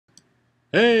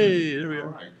Hey, there we All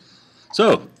are. right.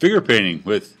 So, figure painting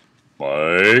with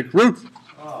Mike Roof.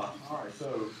 All right.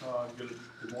 So,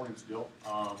 good morning still.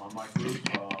 I'm Mike Root,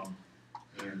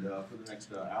 and for the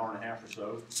next hour and a half or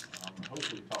so,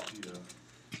 hopefully talk to you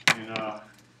and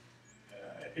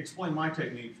explain my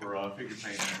technique for figure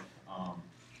painting,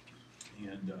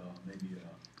 and maybe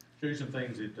show you some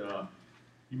things that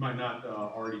you might not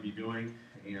already be doing,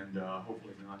 and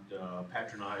hopefully not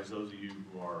patronize those of you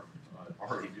who are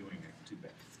already doing it too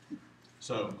bad.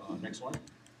 So, next slide.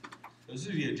 This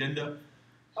is the agenda.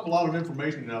 I have a lot of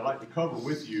information that I'd like to cover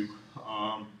with you.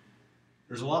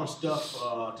 There's a lot of stuff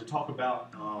to talk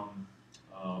about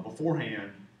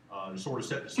beforehand to sort of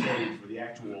set the stage for the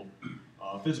actual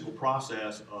physical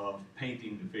process of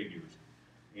painting the figures.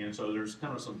 And so there's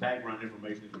kind of some background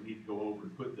information that we need to go over to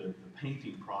put the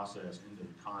painting process into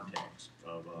the context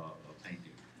of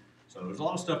painting. So there's a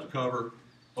lot of stuff to cover.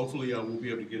 Hopefully we'll be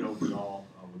able to get over it all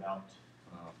without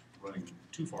running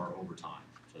too far over time.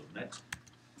 So next.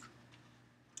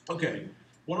 Okay,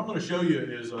 what I'm going to show you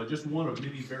is just one of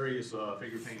many various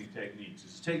figure painting techniques.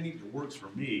 It's a technique that works for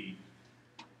me.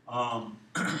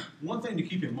 One thing to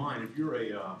keep in mind, if you're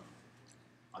a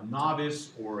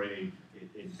novice or a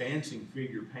advancing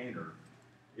figure painter,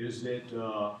 is that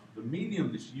the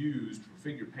medium that's used for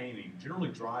figure painting generally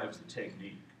drives the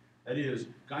technique. That is,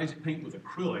 guys that paint with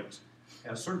acrylics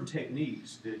have certain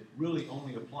techniques that really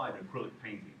only apply to acrylic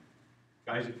painting.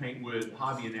 Guys that paint with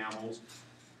hobby enamels,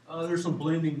 there's some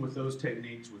blending with those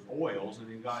techniques with oils, and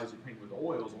then guys that paint with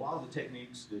oils, a lot of the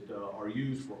techniques that are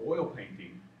used for oil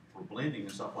painting, for blending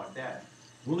and stuff like that,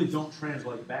 really don't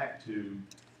translate back to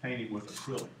painting with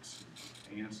acrylics.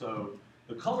 And so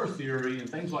the color theory and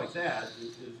things like that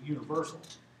is universal,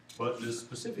 but the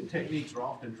specific techniques are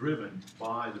often driven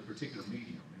by the particular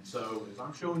medium. And so as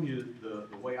I'm showing you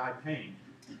the way I paint,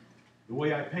 the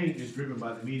way I paint is driven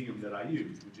by the medium that I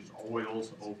use, which is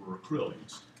oils over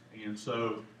acrylics. And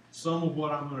so some of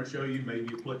what I'm going to show you may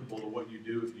be applicable to what you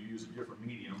do if you use a different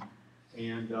medium,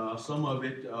 and some of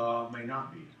it may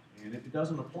not be. And if it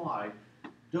doesn't apply,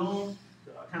 don't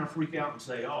kind of freak out and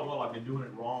say, oh, well, I've been doing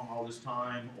it wrong all this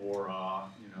time, or,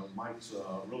 you know, Mike's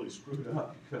really screwed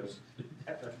up, because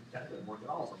that doesn't work at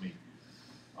all for me.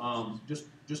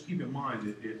 Just keep in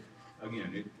mind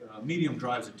that, medium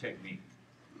drives a technique.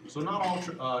 So not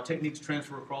all techniques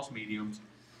transfer across mediums.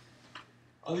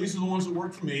 These are the ones that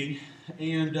work for me,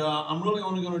 and I'm really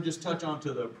only going to just touch on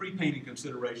to the pre-painting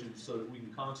considerations so that we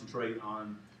can concentrate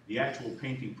on the actual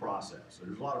painting process. So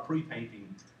there's a lot of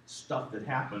pre-painting stuff that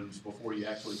happens before you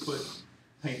actually put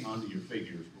paint onto your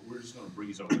figures, but we're just going to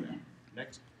breeze over that.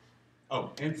 Next.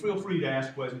 Oh, and feel free to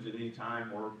ask questions at any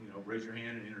time, or raise your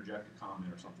hand and interject a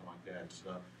comment or something like that. It's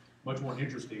much more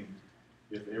interesting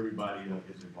if everybody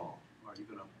is involved. Are you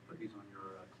going to put these on your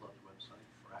club's website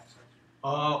for access?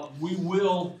 We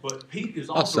will, but Pete is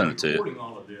also recording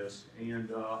all of this, and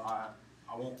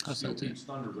I won't steal Pete's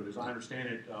thunder, but as I understand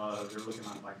it, they're looking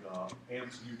at like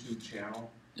AMP's YouTube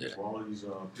channel, where all of these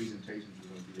presentations are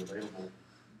going to be available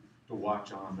to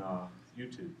watch on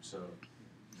YouTube. So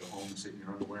you go home and sit in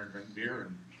your underwear and drink beer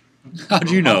and how'd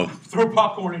you know? Throw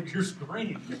popcorn into your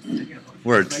screen.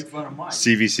 Words. Make fun of Mike.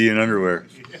 CVC and underwear.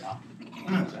 Yeah.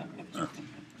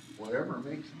 Whatever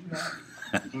makes you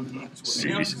happy.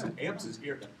 That's what AMPS is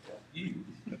here to tell you.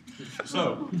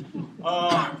 So,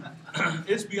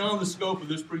 it's beyond the scope of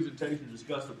this presentation to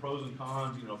discuss the pros and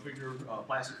cons.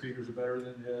 Plastic figures are better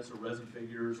than this, or resin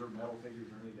figures, or metal figures,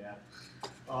 or any of that.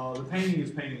 The painting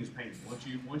is painting is painting.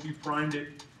 Once you've primed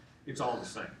it, it's all the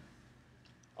same.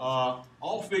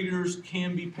 All figures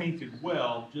can be painted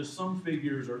well, just some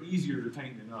figures are easier to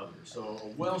paint than others. So a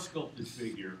well-sculpted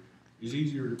figure is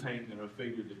easier to paint than a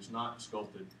figure that's not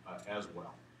sculpted as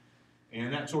well.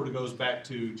 And that sort of goes back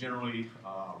to generally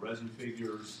resin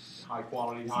figures, high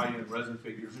quality, high-end resin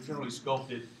figures are generally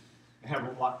sculpted and have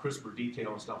a lot crisper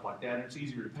detail and stuff like that, and it's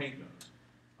easier to paint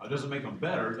those. It doesn't make them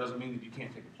better. It doesn't mean that you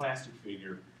can't take a plastic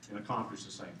figure and accomplish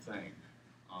the same thing.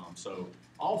 So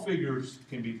all figures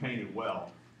can be painted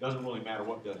well. It doesn't really matter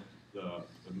what the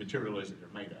material is that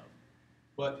they're made of.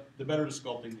 But the better the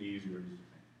sculpting, the easier it is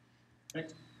to paint.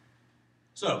 Next.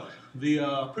 So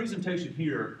the presentation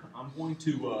here, I'm going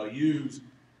to use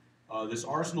this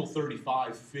Arsenal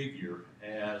 35 figure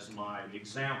as my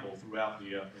example throughout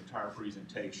the entire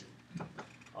presentation.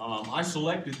 I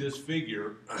selected this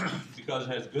figure because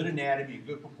it has good anatomy and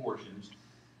good proportions.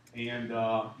 And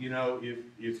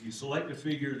if you select a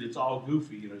figure that's all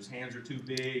goofy, his hands are too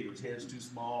big, or his head's too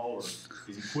small, or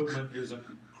his equipment isn't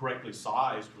correctly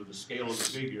sized for the scale of the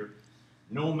figure,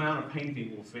 no amount of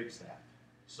painting will fix that.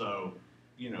 So,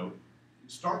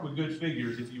 start with good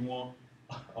figures if you want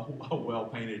a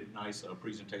well-painted, nice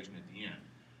presentation at the end.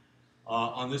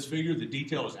 On this figure, the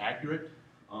detail is accurate,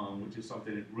 which is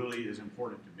something that really is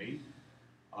important to me,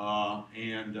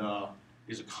 and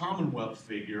is a Commonwealth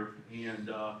figure, and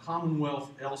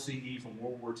Commonwealth LCE from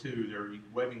World War II, their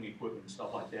webbing equipment and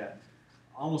stuff like that,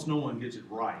 almost no one gets it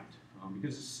right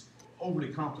because it's overly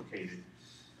complicated,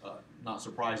 not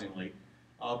surprisingly.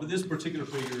 But this particular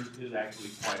figure is actually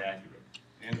quite accurate,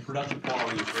 and the production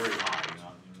quality is very high.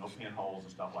 No pinholes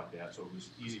and stuff like that, so it was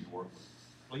easy to work with.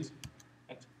 Please.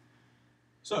 Thanks.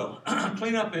 So,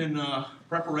 cleanup and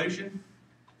preparation.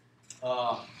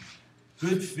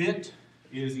 Good fit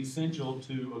is essential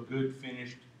to a good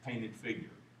finished painted figure.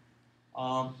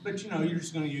 But you're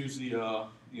just going to use the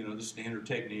the standard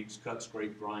techniques: cut,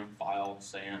 scrape, grind, file,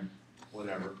 sand,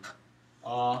 whatever.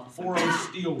 4O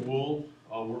steel wool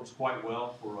works quite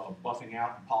well for buffing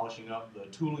out and polishing up the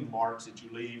tooling marks that you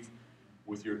leave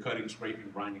with your cutting, scraping,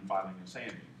 grinding, filing, and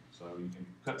sanding. So you can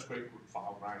cut, scrape,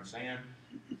 file, grind, sand,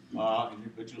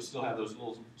 but you'll still have those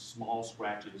little small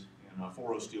scratches, and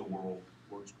 4O steel wool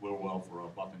works real well for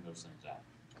buffing those things out.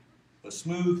 A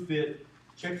smooth fit,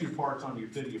 check your parts on your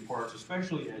fit of your parts,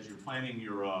 especially as you're planning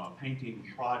your painting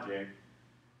project,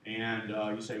 and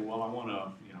you say, well, I want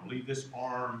to leave this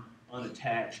arm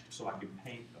unattached so I can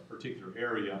paint a particular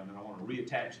area, and then I want to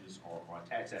reattach this or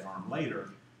attach that arm later.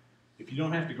 If you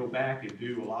don't have to go back and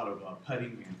do a lot of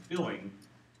cutting and filling,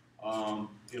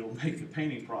 it'll make the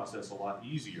painting process a lot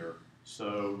easier.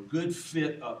 So good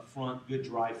fit up front, good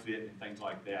dry fit, and things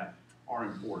like that are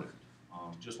important,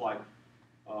 just like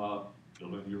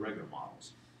building your regular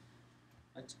models.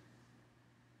 Thanks.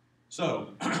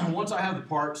 So once I have the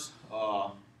parts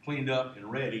cleaned up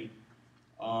and ready,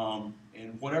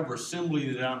 and whatever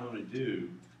assembly that I'm going to do,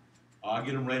 I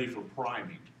get them ready for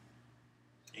priming.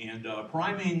 And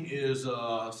priming is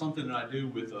something that I do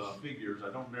with figures. I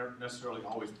don't necessarily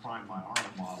always prime my armor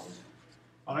models,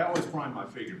 but I always prime my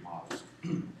figure models.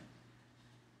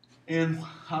 And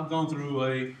I've gone through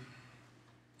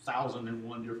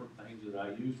 1,001 different things that I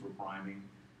use for priming.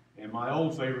 And my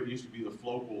old favorite used to be the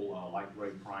Flocal light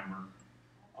gray primer,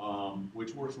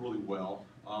 which works really well.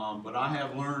 But I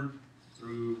have learned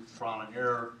through trial and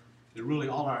error that really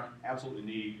all I absolutely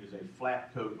need is a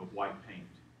flat coat of white paint.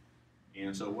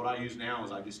 And so what I use now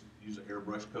is I just use an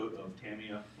airbrush coat of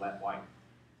Tamiya flat white,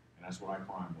 and that's what I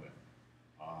prime with.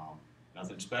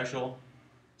 Nothing special.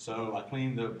 So I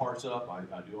clean the parts up, I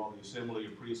do all the assembly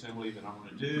or pre-assembly that I'm going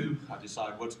to do. I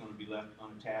decide what's going to be left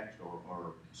unattached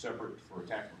or separate for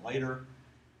attachment later.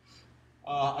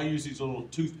 I use these little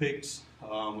toothpicks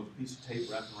with a piece of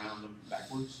tape wrapped around them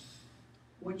backwards.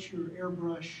 What's your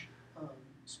airbrush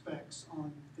specs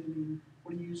on thinning?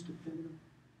 What do you use to thin them?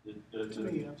 The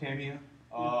Tamiya.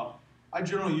 I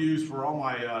generally use for all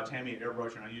my Tamiya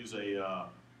airbrushing, I use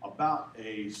about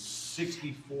a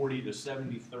 60-40 to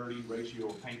 70-30 ratio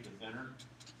of paint to thinner.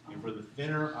 And for the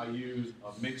thinner, I use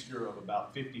a mixture of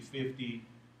about 50-50,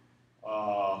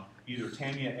 either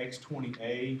Tamiya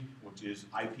X20A, which is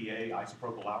IPA,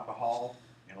 isopropyl alcohol,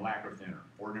 and lacquer thinner,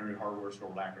 ordinary hardware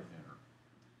store lacquer thinner.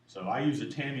 So I use a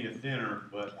Tamiya thinner,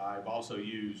 but I've also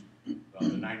used the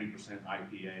 90%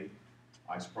 IPA,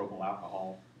 isopropyl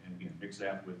alcohol, and again, mix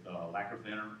that with lacquer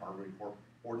thinner,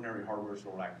 ordinary hardware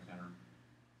store lacquer thinner.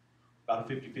 About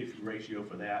a 50-50 ratio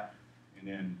for that, and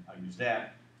then I use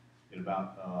that at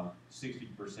about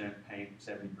 60% paint,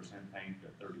 70% paint,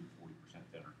 30 to 40%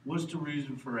 thinner. What's the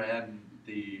reason for adding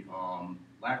the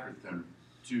lacquer thinner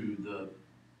to the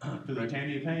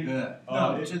Tamiya paint? To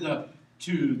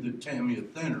the Tamiya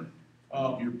thinner?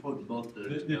 You're putting both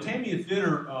the Tamiya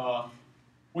thinner.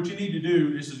 What you need to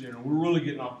do, this is we're really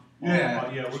getting off.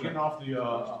 We're getting off the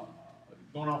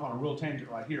going off on a real tangent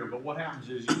right here. But what happens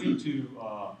is you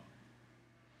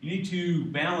need to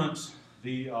balance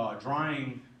the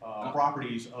drying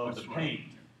properties of the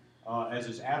paint as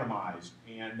it's atomized,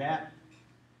 and that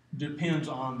depends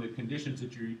on the conditions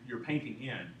that you're painting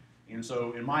in. And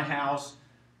so in my house,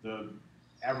 the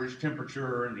average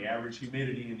temperature and the average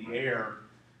humidity in the air,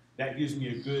 that gives me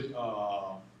a good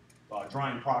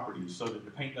drying properties so that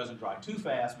the paint doesn't dry too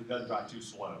fast, but doesn't dry too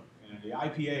slow. And the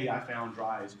IPA I found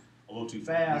dries a little too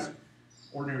fast.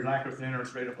 Ordinary lacquer thinner,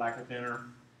 straight up lacquer thinner,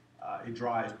 it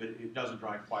dries, but it doesn't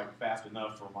dry quite fast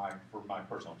enough for my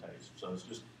personal taste. So it's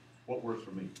just what works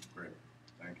for me. Great,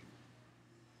 thank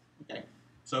you. Okay.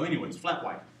 So anyways, flat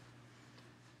white.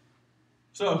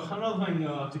 So another thing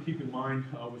to keep in mind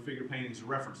with figure paintings is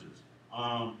references.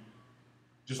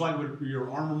 Just like with your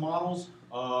armor models,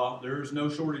 there is no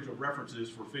shortage of references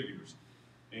for figures.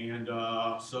 And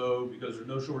so because there's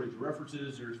no shortage of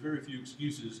references, there's very few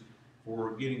excuses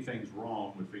for getting things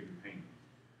wrong with figure painting.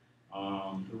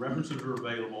 The references are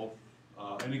available,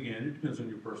 and again, it depends on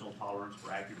your personal tolerance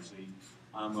for accuracy.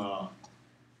 I'm a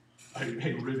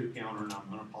rivet counter, and I'm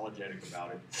unapologetic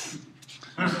about it.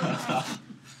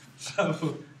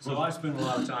 So I spend a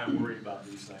lot of time worrying about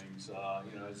these things.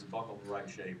 You know, is the buckle the right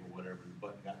shape or whatever? The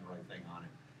button got the right thing on it.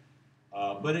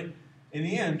 But in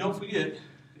the end, don't forget,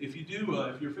 if you're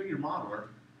a figure modeler,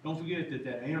 don't forget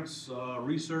that AMP's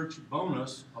research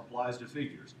bonus applies to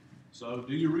figures. So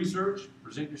do your research,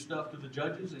 present your stuff to the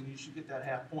judges, and you should get that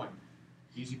half point.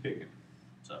 Easy picking.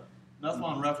 So nothing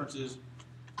on references.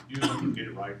 Usually you can get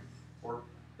it right or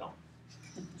don't.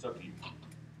 It's up to you.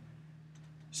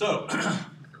 So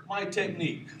my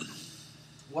technique.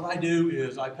 What I do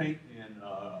is I paint in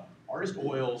artist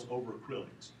oils over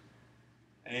acrylics.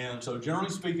 And so generally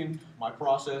speaking, my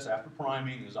process after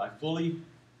priming is I fully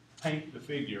paint the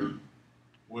figure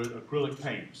with acrylic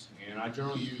paints. And I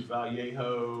generally use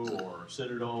Vallejo or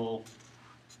Citadel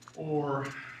or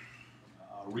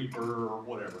Reaper or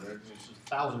whatever. There's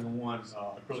 1,001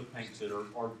 acrylic paints that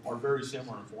are very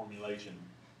similar in formulation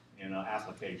and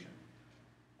application.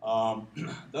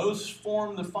 Those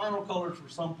form the final colors for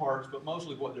some parts, but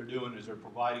mostly what they're doing is they're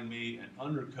providing me an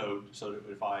undercoat so that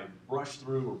if I brush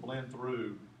through or blend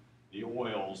through the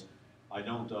oils, I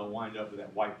don't wind up with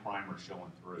that white primer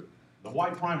showing through. The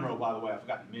white primer, oh, by the way, I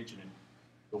forgot to mention it.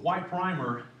 The white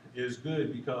primer is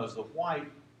good because the white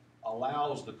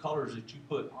allows the colors that you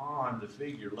put on the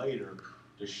figure later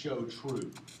to show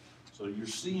true. So you're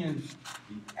seeing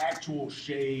the actual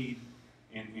shade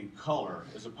in color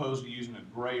as opposed to using a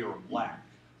gray or a black.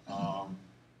 A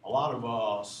lot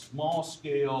of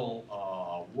small-scale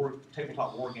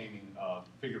tabletop wargaming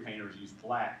figure painters use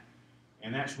black,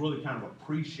 and that's really kind of a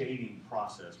pre-shading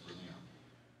process for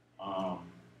them.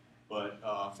 But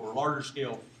for larger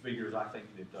scale figures, I think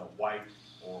that white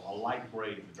or a light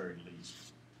gray at the very least.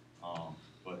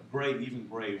 But gray, even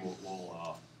gray,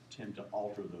 will tend to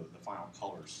alter the final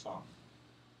colors some.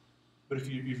 But if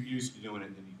you're used to doing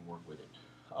it, then you can work with it.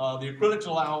 The acrylics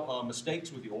allow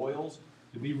mistakes with the oils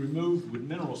to be removed with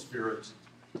mineral spirits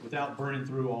without burning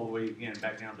through all the way again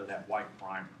back down to that white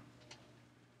primer.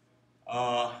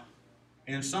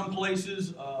 In some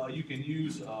places, you can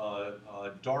use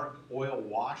a dark oil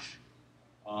wash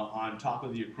on top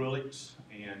of the acrylics,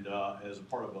 and as a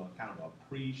part of a kind of a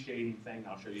pre-shading thing.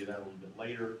 I'll show you that a little bit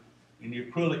later. And the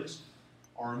acrylics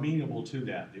are amenable to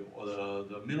that.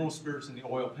 The mineral spirits in the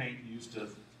oil paint used to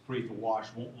create the wash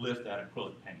won't lift that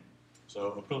acrylic paint.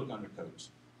 So acrylic undercoats.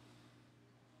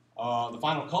 The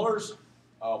final colors,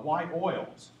 white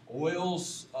oils.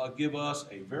 Oils give us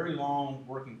a very long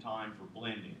working time for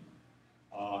blending.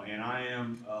 And I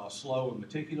am slow and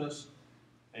meticulous,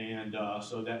 and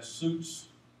so that suits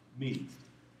me.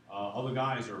 Other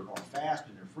guys are fast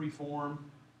and they're free form,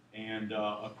 and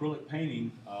acrylic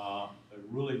painting,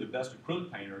 really the best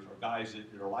acrylic painters are guys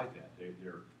that are like that.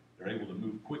 They're able to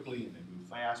move quickly and they move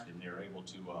fast, and they're able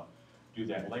to do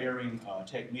that layering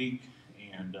technique,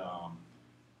 and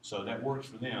so that works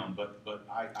for them, but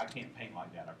I can't paint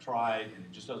like that. I've tried, and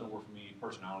it just doesn't work for me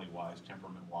personality-wise,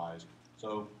 temperament-wise.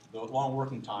 So the long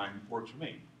working time works for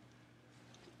me.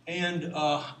 And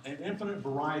an infinite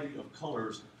variety of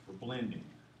colors for blending.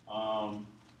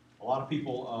 A lot of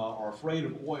people are afraid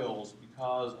of oils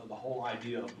because of the whole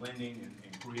idea of blending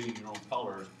and creating your own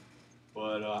colors.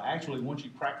 But actually, once you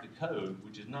crack the code,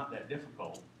 which is not that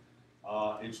difficult,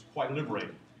 it's quite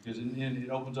liberating, because in the end, it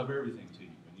opens up everything to you.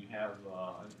 And you have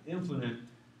an infinite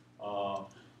a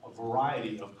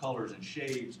variety of colors and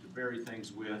shades to vary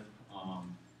things with.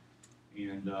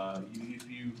 If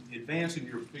you advance in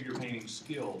your figure painting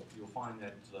skill, you'll find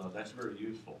that that's very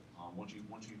useful. Once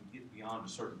you get beyond a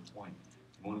certain point,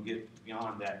 you want to get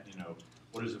beyond that. You know,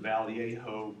 what is a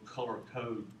Vallejo color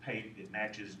code paint that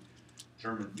matches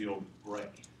German field gray?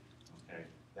 Okay,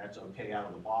 that's okay out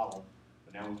of the bottle,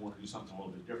 but now we want to do something a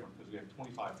little bit different because we have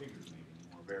 25 figures maybe, and you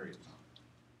want to vary it some.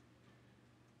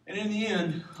 And in the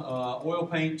end, oil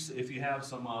paints, if you have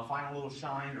some final little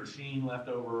shine or sheen left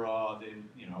over, then,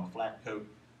 you know, a flat coat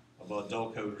of a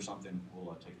dull coat or something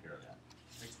will take care of that.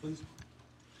 Next, please.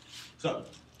 So,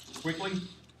 quickly,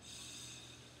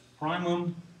 prime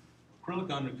them,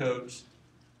 acrylic undercoats,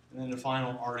 and then the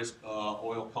final artist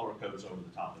oil color coats over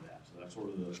the top of that. So that's sort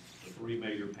of the three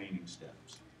major painting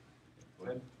steps. Go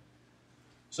ahead.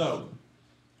 So,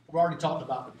 we've already talked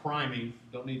about the priming.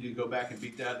 Don't need to go back and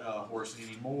beat that horse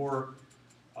anymore.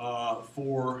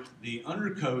 For the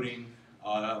undercoating,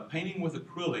 painting with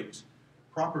acrylics,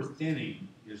 proper thinning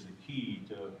is the key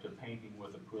to painting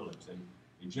with acrylics.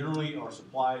 They generally are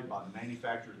supplied by the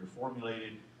manufacturer. They're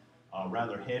formulated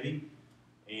rather heavy,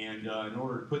 And in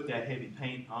order to put that heavy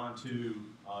paint onto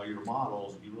your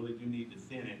models, you really do need to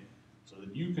thin it so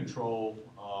that you control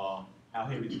how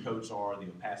heavy the coats are, the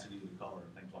opacity of the color,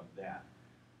 and things like that.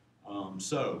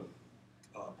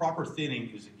 Proper thinning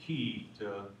is a key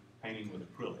to painting with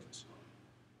acrylics.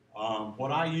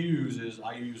 What I use is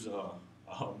a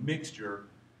mixture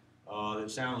that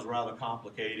sounds rather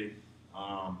complicated,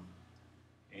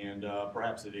 and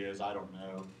perhaps it is, I don't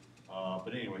know.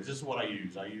 But anyways, this is what I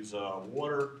use. I use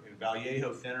water and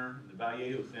Vallejo thinner. The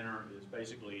Vallejo thinner is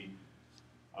basically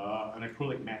an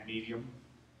acrylic matte medium,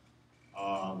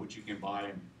 which you can buy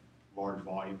in large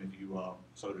volume if you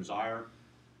so desire.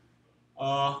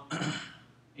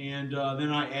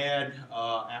 Then I add,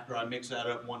 after I mix that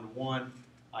up 1:1,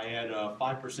 I add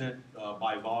 5%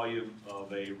 by volume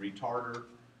of a retarder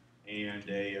and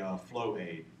a flow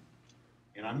aid.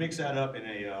 And I mix that up in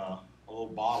a little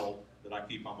bottle that I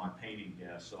keep on my painting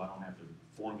desk so I don't have to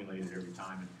formulate it every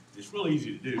time. And it's really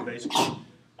easy to do. Basically,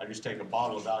 I just take a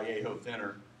bottle of Vallejo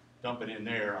thinner, dump it in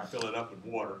there, I fill it up with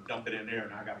water, dump it in there,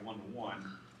 and I got 1:1.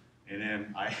 And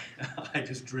then I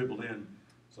just dribble in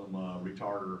some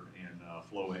retarder and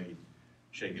flow aid,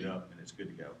 shake it up, and it's good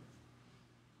to go.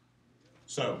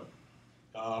 So,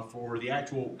 for the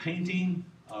actual painting,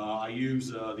 I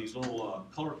use these little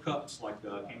color cups, like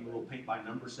came with little paint by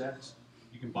number sets.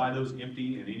 You can buy those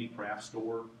empty in any craft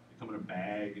store. They come in a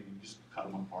bag, and you just cut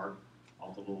them apart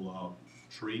off the little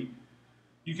tree.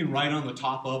 You can write on the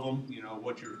top of them, you know,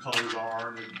 what your colors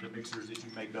are, the mixers that you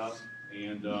make up,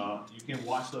 and you can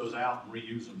wash those out and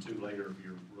reuse them too later if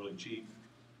you're really cheap.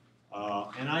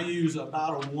 And I use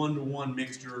about a 1:1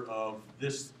 mixture of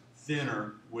this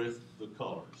thinner with the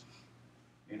colors,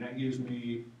 and that gives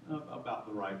me about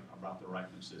the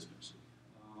right consistency.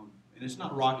 And it's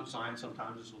not rocket science.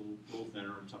 Sometimes it's a little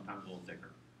thinner, and sometimes a little thicker.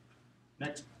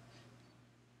 Next.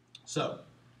 So,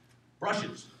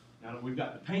 brushes. Now that we've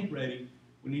got the paint ready,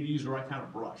 we need to use the right kind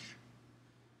of brush.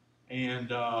 And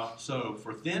so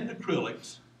for thin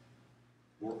acrylics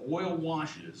or oil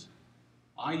washes,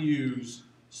 I use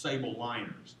sable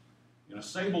liners. And a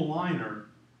sable liner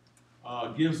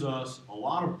gives us a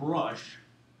lot of brush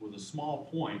with a small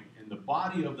point, and the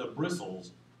body of the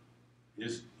bristles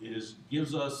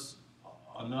gives us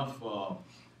enough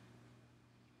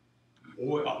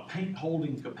paint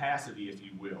holding capacity, if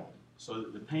you will, so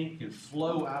that the paint can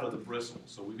flow out of the bristles.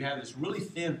 So we have this really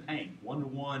thin paint,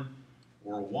 1:1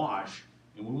 or a wash,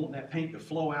 and we want that paint to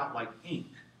flow out like ink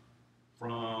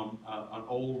from an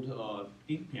old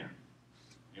ink pen.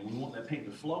 And we want that paint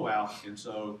to flow out, and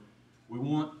so we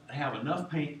want to have enough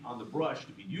paint on the brush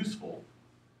to be useful.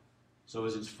 So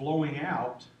as it's flowing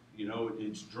out, you know,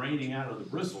 it's draining out of the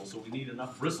bristles, so we need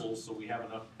enough bristles so we have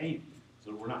enough paint,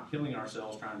 so that we're not killing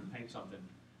ourselves trying to paint something.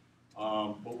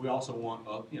 But we also want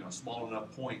a small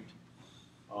enough point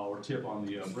or tip on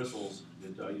the bristles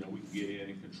that we can get in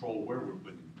and control where we're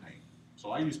putting the paint.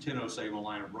 So I use 10-0 sable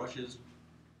liner brushes.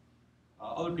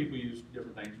 Other people use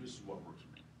different things. This is what works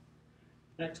for me.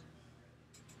 Next.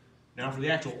 Now for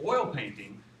the actual oil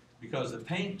painting, because the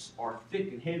paints are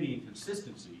thick and heavy in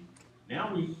consistency,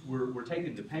 now we're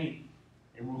taking the paint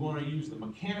and we're going to use the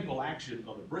mechanical action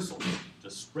of the bristles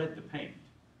to spread the paint.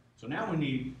 So now we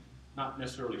need not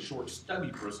necessarily short,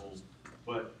 stubby bristles,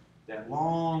 but that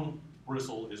long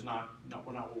bristle is not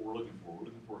what we're looking for. We're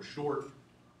looking for a short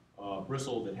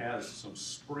bristle that has some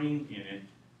spring in it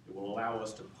that will allow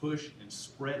us to push and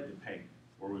spread the paint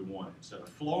where we want it. Instead of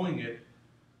flowing it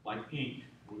like ink,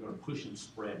 we're going to push and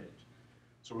spread it.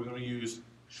 So we're going to use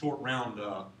short, round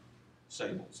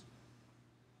sables,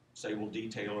 sable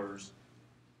detailers.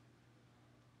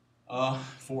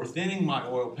 For thinning my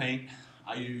oil paint,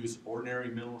 I use ordinary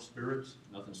mineral spirits,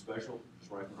 nothing special,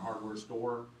 just right from the hardware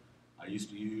store. I used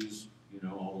to use,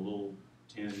 all the little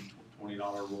 $10,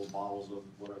 $20 little bottles of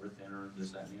whatever thinner,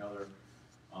 this, that, and the other.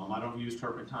 I don't use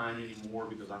turpentine anymore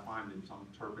because I find that some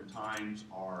turpentines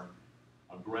are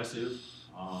aggressive.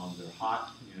 They're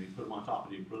hot. You put them on top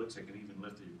of the acrylics, they can even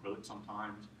lift the acrylic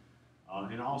sometimes.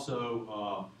 And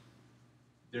also,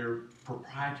 they're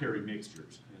proprietary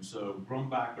mixtures. And so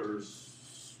Grumbacher's,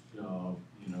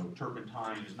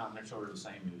 turpentine is not necessarily the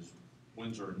same as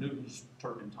Winsor & Newton's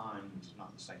turpentine, which is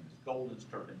not the same as Golden's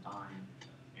turpentine.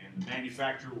 And the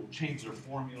manufacturer will change their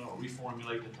formula or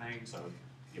reformulate the thing. So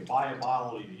you buy a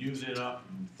bottle, you use it up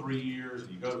in 3 years,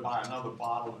 and you go to buy another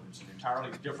bottle, and it's an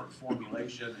entirely different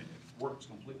formulation, and it works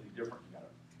completely different. You got to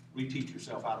reteach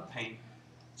yourself how to paint.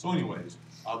 So anyways,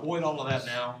 avoid all of that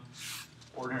now.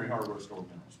 Ordinary hardware store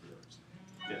mineral spirits.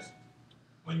 Yes?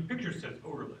 Well, your picture says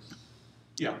odorless.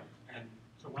 Yeah. And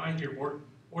so when I hear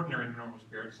ordinary mineral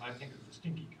spirits, I think of the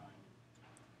stinky kind.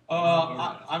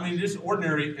 I mean, this is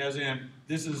ordinary, as in,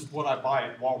 this is what I buy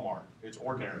at Walmart. It's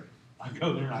ordinary. I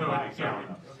go there and I buy a gallon of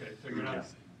it. Okay, so you're not,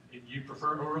 you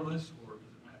prefer odorless, or does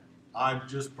it matter? I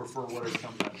just prefer whatever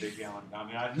comes in a big gallon. I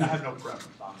mean, I have no preference.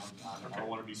 I don't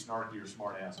want to be snarky or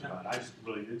smart ass about it. I just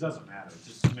really, it doesn't matter. It's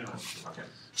just mineral spirits. Okay.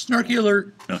 Snarky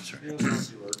alert. No, sorry.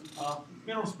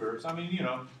 Mineral spirits. I mean, you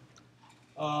know,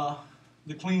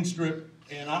 the clean strip,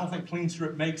 and I don't think clean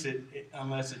strip makes it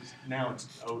unless it's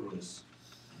odorless.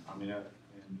 I mean,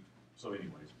 and so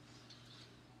anyways,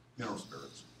 mineral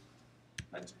spirits.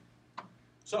 That's it.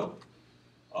 So,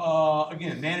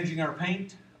 again, managing our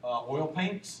paint, oil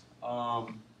paints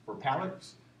for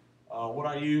palettes. What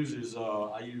I use is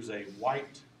I use a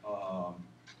white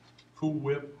Cool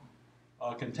Whip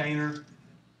container.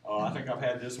 I think I've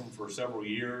had this one for several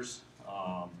years.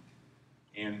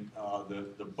 And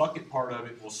the bucket part of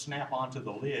it will snap onto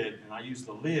the lid, and I use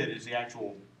the lid as the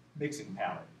actual mixing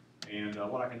palette. And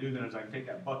what I can do then is I can take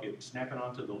that bucket, snap it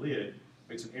onto the lid,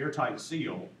 makes an airtight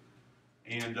seal,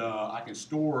 and I can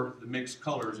store the mixed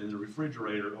colors in the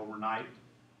refrigerator overnight,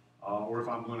 or if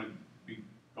I'm going to be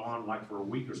gone like for a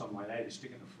week or something like that, you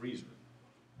stick it in the freezer.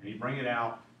 And you bring it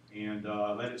out and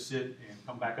let it sit and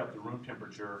come back up to room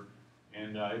temperature,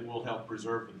 and it will help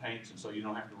preserve the paints, and so you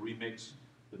don't have to remix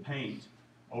the paint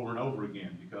over and over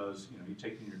again, because you know you're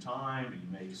taking your time, and you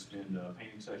may spend a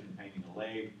painting session painting a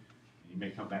leg. You may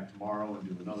come back tomorrow and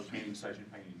do another painting session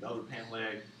painting the other paint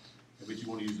leg, but you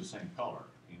want to use the same color,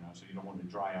 you know, so you don't want it to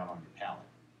dry out on your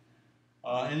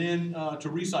palette. And then to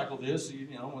recycle this, you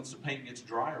know, once the paint gets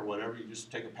dry or whatever, you just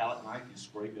take a palette knife, you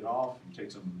scrape it off, you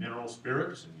take some mineral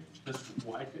spirits, and you just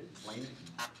wipe it, and clean it,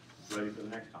 and it's ready for the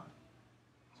next time.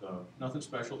 So nothing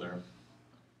special there.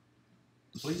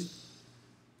 Please.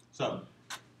 So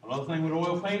another thing with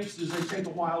oil paints is they take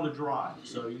a while to dry,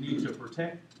 so you need to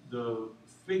protect the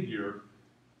figure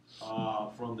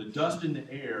from the dust in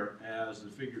the air as the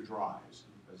figure dries,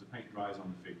 as the paint dries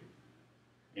on the figure.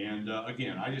 And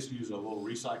again, I just use a little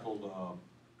recycled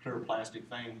clear plastic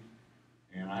thing,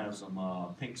 and I have some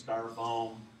pink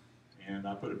styrofoam, and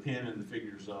I put a pin in the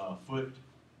figure's foot,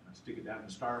 and I stick it down in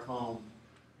the styrofoam,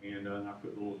 and I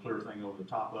put a little clear thing over the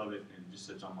top of it, and it just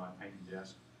sits on my painting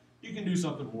desk. You can do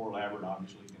something more elaborate,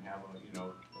 obviously. You can have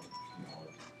a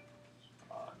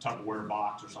Tupperware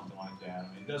box or something like that.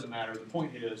 I mean, it doesn't matter. The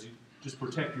point is, you just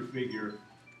protect your figure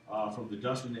from the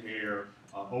dust in the air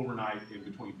overnight in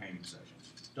between painting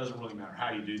sessions. It doesn't really matter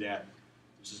how you do that.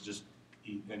 This is just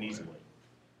an easy way.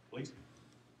 Please.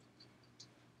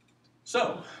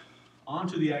 So, on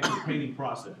to the actual painting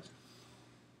process.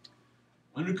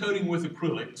 Undercoating with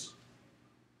acrylics.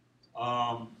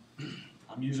 I'm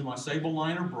using my sable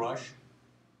liner brush,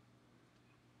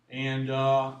 and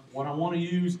what I want to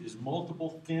use is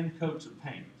multiple thin coats of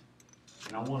paint,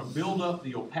 and I want to build up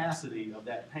the opacity of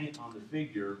that paint on the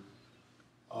figure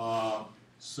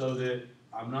so that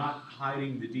I'm not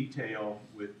hiding the detail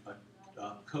with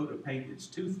a coat of paint that's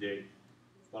too thick,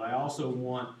 but I also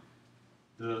want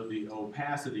the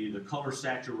opacity, the color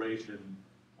saturation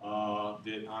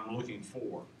that I'm looking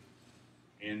for.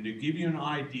 And to give you an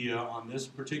idea on this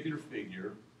particular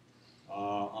figure,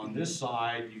 on this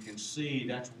side you can see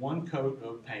that's one coat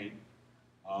of paint.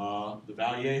 The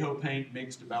Vallejo paint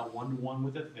mixed about 1-to-1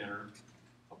 with a thinner,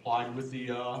 applied with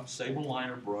the sable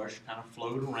liner brush, kind of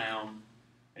flowed around,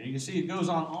 and you can see it goes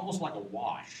on almost like a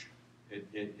wash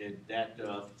at that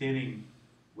thinning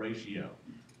ratio.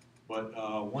 But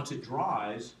once it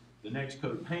dries, the next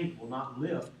coat of paint will not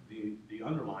lift the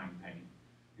underlying paint.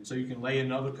 And so you can lay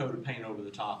another coat of paint over the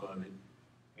top of it,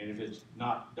 and if it's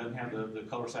doesn't have the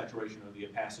color saturation or the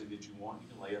opacity that you want, you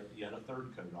can lay yet a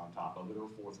third coat on top of it, or a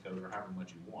fourth coat, or however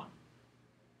much you want.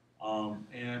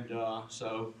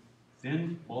 So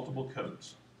thin, multiple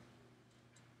coats.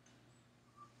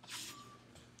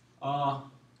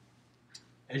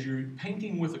 As you're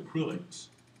painting with acrylics,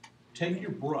 take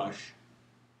your brush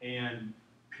and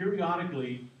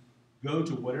periodically go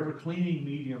to whatever cleaning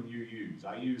medium you use.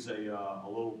 I use a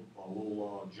little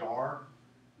jar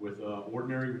with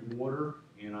ordinary water,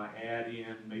 and I add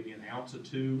in maybe an ounce or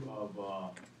two of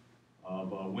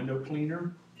window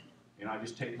cleaner, and I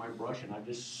just take my brush and I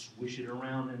just swish it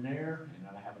around in there, and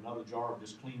then I have another jar of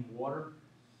just clean water,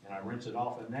 and I rinse it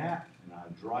off in that, and I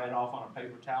dry it off on a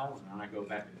paper towel, and then I go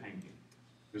back to painting.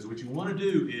 Because what you want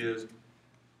to do is,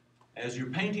 as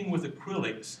you're painting with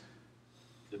acrylics,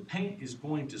 the paint is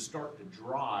going to start to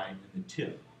dry in the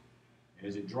tip.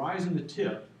 As it dries in the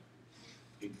tip,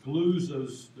 it glues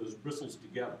those bristles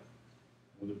together.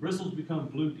 When the bristles become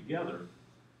glued together,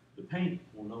 the paint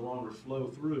will no longer flow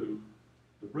through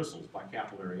the bristles by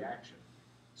capillary action.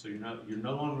 So you're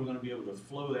no longer going to be able to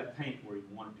flow that paint where you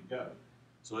want it to go.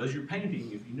 So as you're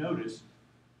painting, if you notice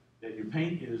that your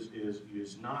paint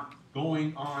is not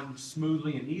going on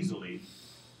smoothly and easily,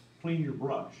 clean your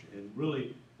brush. And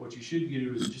really, what you should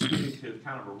do is just get into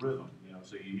kind of a rhythm. You know,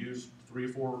 so you use 3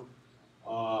 or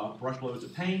 4 brush loads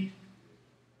of paint,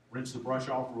 rinse the brush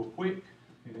off real quick,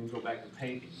 and then go back to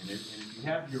painting. And if you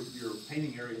have your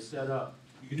painting area set up,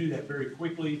 you can do that very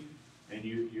quickly, and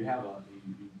you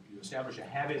establish a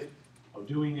habit of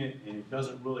doing it, and it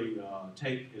doesn't really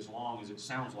take as long as it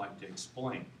sounds like to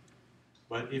explain.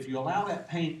 But if you allow that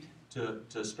paint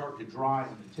to start to dry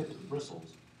on the tip of the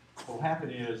bristles, what will happen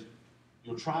is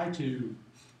you'll try to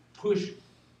push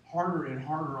harder and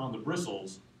harder on the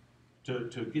bristles to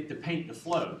get the paint to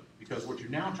flow. Because what you're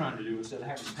now trying to do, instead of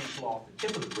having the paint flow off the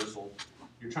tip of the bristle,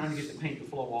 you're trying to get the paint to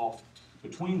flow off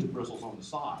between the bristles on the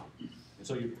side. And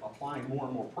so you're applying more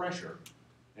and more pressure.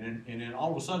 And then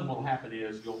all of a sudden what will happen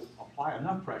is you'll apply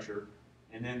enough pressure,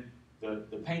 and then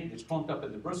the paint that's clumped up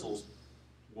in the bristles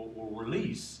will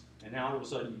release, and now all of a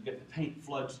sudden you get the paint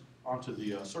floods onto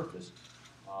the surface,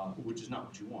 which is not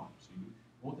what you want. So you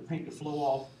want the paint to flow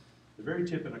off the very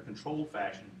tip in a controlled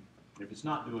fashion, and if it's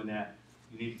not doing that,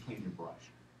 you need to clean your brush.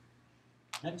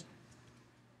 Next.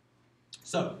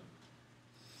 So,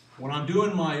 when I'm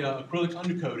doing my acrylic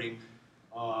undercoating,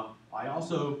 I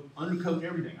also undercoat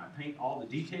everything. I paint all the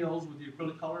details with the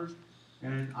acrylic colors,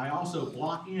 and I also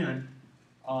block in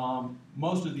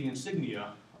most of the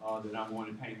insignia that I'm going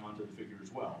to paint onto the figure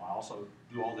as well. I also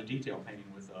do all the detail painting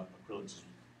with acrylics,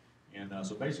 and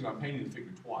so basically I'm painting the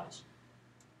figure twice.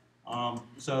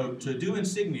 So to do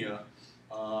insignia,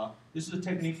 this is a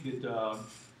technique that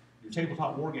your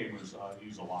tabletop wargamers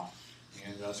use a lot,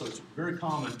 and so it's very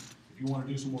common. If you want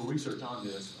to do some more research on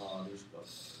this, there's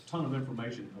a ton of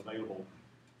information available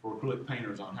for acrylic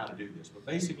painters on how to do this. But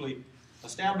basically,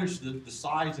 establish the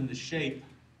size and the shape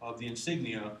of the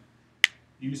insignia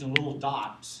using little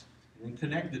dots, and then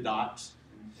connect the dots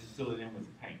and fill it in with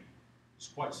the paint. It's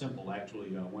quite simple, actually.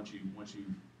 Once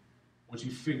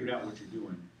you've figured out what you're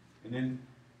doing, and then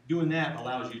doing that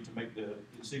allows you to make the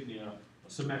insignia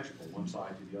symmetrical, one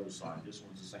side to the other side. This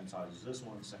one's the same size as this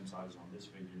one, the same size on this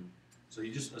figure. So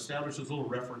you just establish those little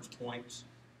reference points,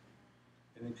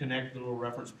 and then connect the little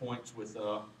reference points with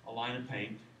a line of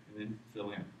paint, and then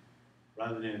fill in,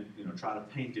 rather than try to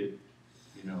paint it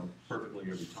perfectly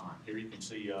every time. Here you can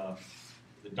see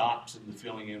the dots and the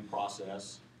filling in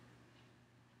process.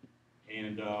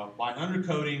 And by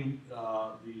undercoating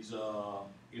these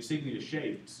insignia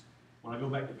shapes, when I go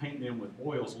back to paint them with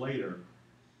oils later,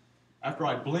 after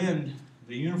I blend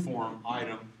the uniform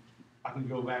item, I can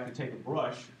go back and take a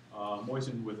brush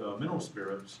moistened with mineral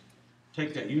spirits,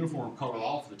 take that uniform color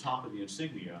off the top of the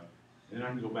insignia, and then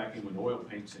I can go back in with oil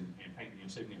paints and paint the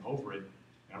insignia over it.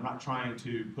 And I'm not trying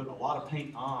to put a lot of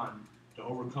paint on to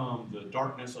overcome the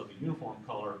darkness of the uniform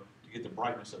color to get the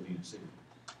brightness of the insignia.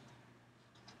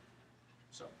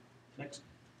 So, next.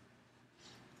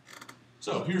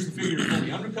 So here's the figure fully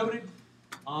undercoated.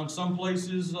 On some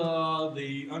places,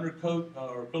 the undercoat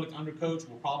or acrylic undercoats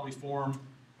will probably form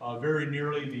very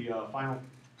nearly the final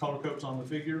color coats on the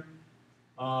figure.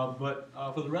 But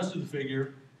for the rest of the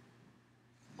figure,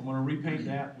 I'm going to repaint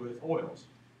that with oils.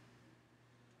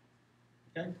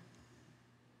 Okay?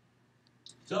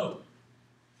 So,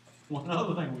 one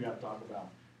other thing we got to talk about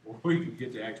before we can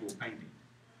get to actual painting.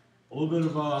 A little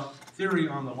bit of theory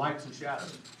on the lights and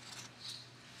shadows.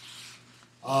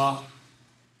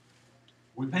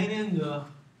 We paint in the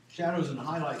shadows and the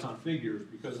highlights on figures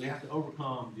because they have to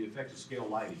overcome the effects of scale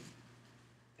lighting.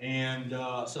 And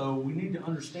so we need to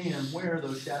understand where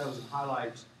those shadows and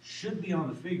highlights should be on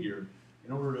the figure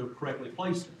in order to correctly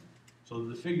place them, so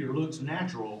that the figure looks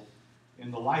natural in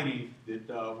the lighting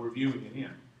that we're viewing it in.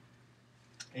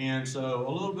 And so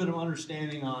a little bit of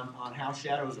understanding on how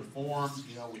shadows are formed.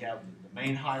 We have the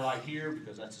main highlight here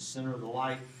because that's the center of the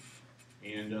light.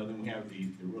 And then we have the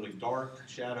really dark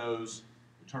shadows,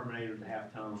 the terminator, the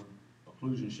halftone,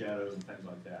 occlusion shadows, and things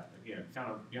like that. Again,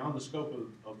 kind of beyond the scope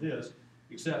of this,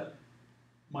 except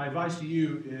my advice to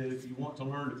you, if you want to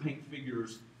learn to paint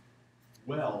figures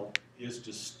well, is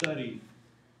to study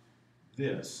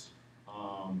this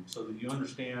so that you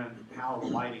understand how the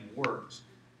lighting works.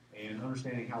 And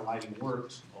understanding how lighting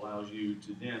works allows you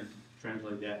to then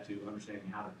translate that to understanding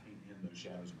how to paint in those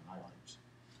shadows and highlights.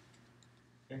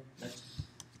 Okay, next.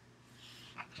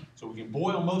 So we can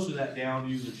boil most of that down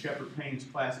using Shepherd Payne's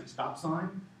classic stop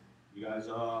sign. You guys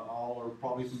all are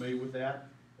probably familiar with that.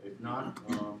 If not,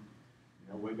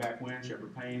 way back when,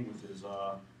 Shepherd Payne with his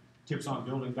tips on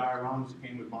building dioramas that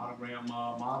came with monogram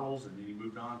models, and then he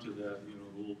moved on to the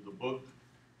book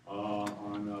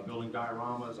on building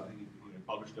dioramas. I think he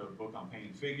published a book on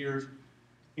painting figures.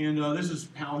 And this is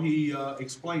how he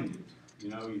explained it. You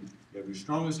know, you have your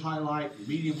strongest highlight, your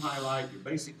medium highlight, your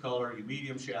basic color, your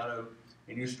medium shadow,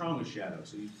 and your strongest shadow.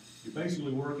 So you're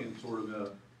basically working sort of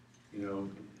a, you know,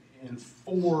 in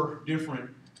 4 different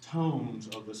tones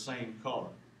of the same color.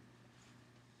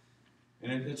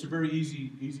 And it's a very easy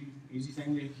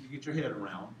thing to get your head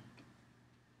around.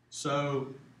 So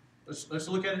let's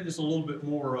look at it just a little bit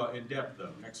more in depth though.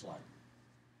 Next slide.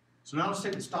 So now let's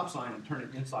take the stop sign and turn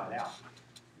it inside out.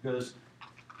 Because,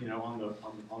 you know, on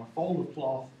a fold of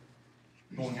cloth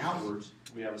going outwards,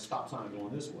 we have a stop sign going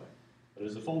this way. But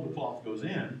as the fold of cloth goes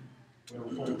in,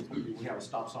 we have a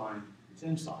stop sign that's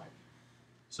inside.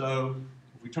 So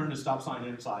if we turn the stop sign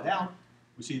inside out,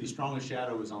 we see the strongest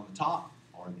shadow is on the top,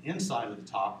 or the inside of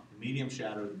the top, the medium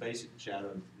shadow, the basic shadow,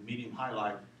 the medium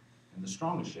highlight, and the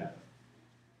strongest shadow.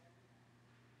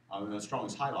 The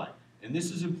strongest highlight. And this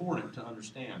is important to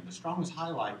understand. The strongest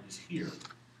highlight is here.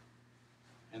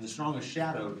 And the strongest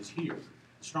shadow is here.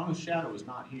 The strongest shadow is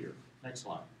not here. Next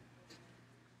slide.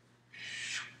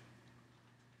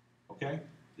 Okay?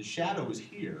 The shadow is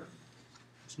here.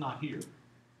 It's not here.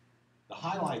 The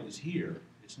highlight is here.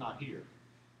 It's not here.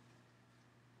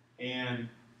 And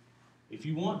if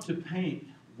you want to paint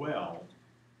well,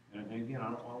 and again,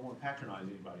 I don't want to patronize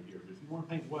anybody here, but if you want to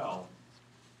paint well,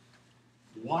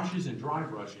 washes and dry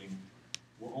brushing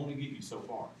will only get you so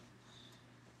far.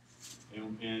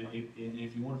 And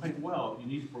if you want to paint well, you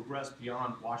need to progress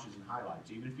beyond washes and highlights.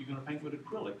 Even if you're going to paint with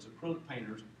acrylics, acrylic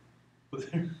painters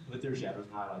put their shadows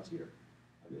and highlights here.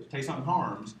 Tayson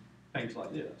Harms paints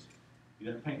like this. He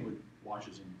doesn't paint with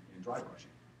washes and dry brushing.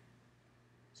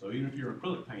 So even if you're an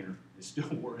acrylic painter, it's still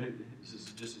this is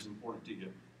just as important to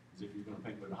you as if you're going to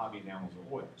paint with hobby enamels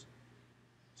or oils.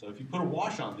 So if you put a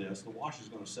wash on this, the wash is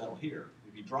going to settle here.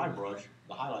 If you dry brush,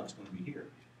 the highlight's going to be here.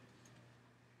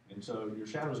 And so your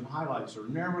shadows and highlights are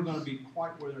never going to be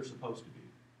quite where they're supposed to be.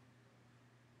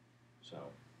 So,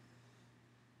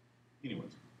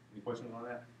 anyways, any questions on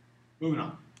that? Moving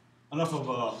on. Enough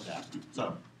of that.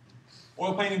 So,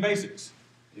 oil painting basics.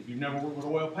 If you've never worked with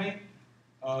oil paint,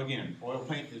 again, oil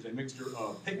paint is a mixture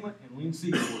of pigment and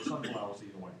linseed or sunflower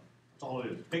seed oil. That's all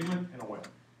it is, pigment and oil.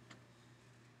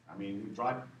 I mean, we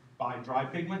buy dry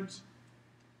pigments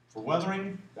for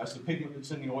weathering. That's the pigment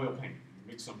that's in the oil paint.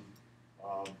 You mix some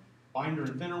binder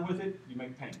and thinner with it, you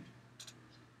make paint.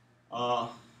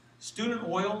 Student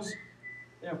oils,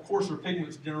 they have coarser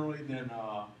pigments generally than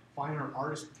finer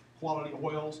artist quality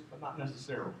oils, but not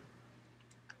necessarily.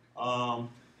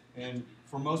 And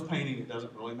for most painting, it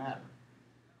doesn't really matter.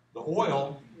 The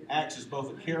oil acts as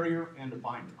both a carrier and a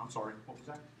binder. I'm sorry, what was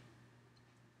that?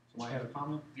 Somebody had a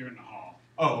comment? You're in the hall.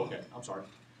 Oh, okay, I'm sorry.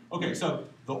 Okay, so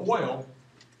the oil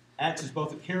acts as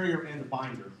both a carrier and a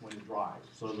binder when it dries.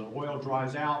 So the oil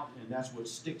dries out, and that's what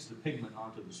sticks the pigment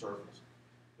onto the surface.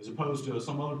 As opposed to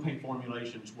some other paint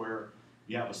formulations where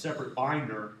you have a separate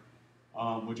binder,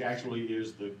 which actually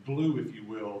is the glue, if you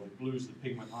will, that glues the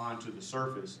pigment onto the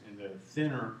surface, and the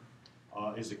thinner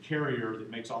is a carrier that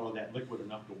makes all of that liquid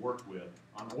enough to work with.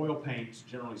 On oil paints,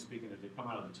 generally speaking, as they come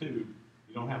out of the tube,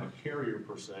 you don't have a carrier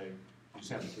per se, you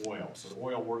just have the oil. So the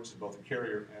oil works as both a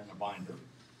carrier and a binder.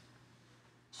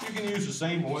 You can use the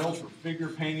same oils for figure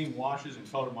painting, washes, and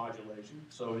color modulation.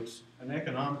 So it's an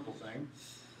economical thing,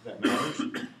 if that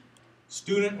matters.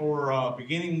 Student or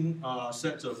beginning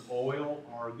sets of oil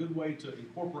are a good way to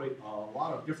incorporate a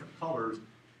lot of different colors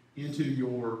into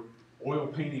your oil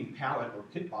painting palette or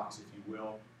kit box, if you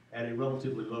will, at a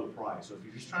relatively low price. So if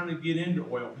you're just trying to get into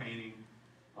oil painting,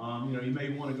 you may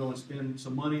want to go and spend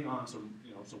some money on some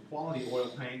quality oil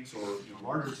paints or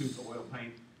larger tubes of oil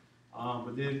paint.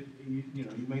 But then you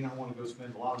may not want to go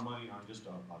spend a lot of money on just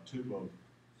a tube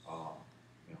of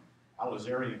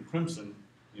alizarin crimson.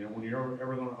 When you're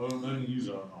ever going to only use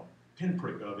a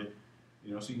pinprick of it,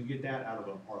 so you can get that out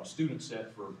of a student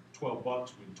set for $12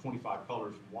 with 25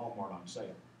 colors from Walmart on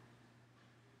sale.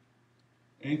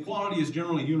 And quality is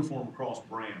generally uniform across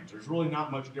brands. There's really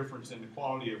not much difference in the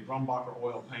quality of Grumbacher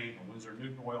oil paint or Winsor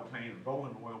Newton oil paint or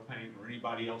Golan oil paint or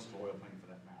anybody else's oil paint for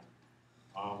that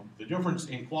matter. The difference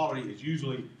in quality is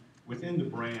usually within the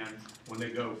brand when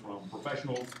they go from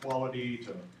professional quality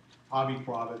to hobby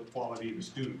product quality to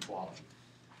student quality.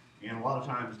 And a lot of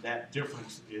times that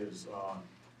difference is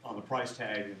on the price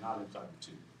tag and not inside the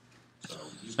tube. So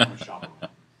you just want to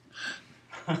shop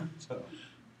around. So,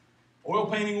 oil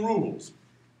painting rules.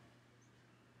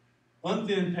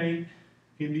 Unthin paint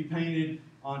can be painted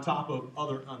on top of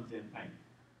other unthin paint.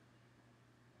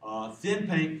 Thin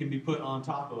paint can be put on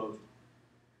top of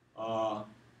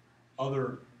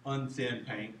other unthin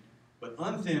paint, but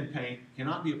unthin paint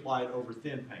cannot be applied over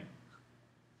thin paint.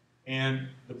 And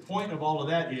the point of all of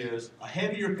that is a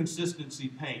heavier consistency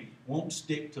paint won't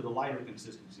stick to the lighter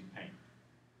consistency paint.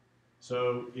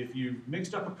 So if you've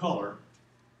mixed up a color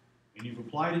and you've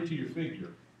applied it to your figure,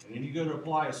 and then you go to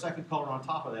apply a second color on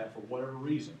top of that for whatever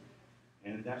reason,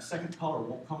 and that second color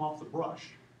won't come off the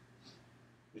brush,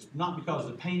 it's not because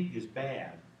the paint is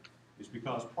bad, it's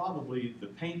because probably the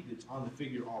paint that's on the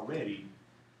figure already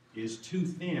is too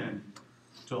thin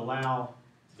to allow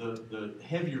the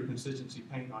heavier consistency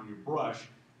paint on your brush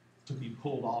to be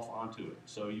pulled off onto it.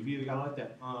 So you've either got to let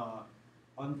that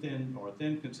unthin or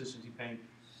thin consistency paint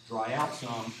dry out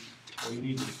some, or you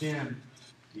need to thin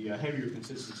the heavier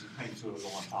consistency paint so it'll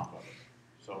go on top of it.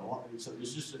 So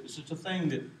it's just a thing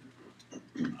that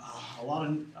a lot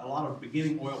of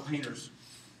beginning oil painters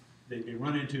they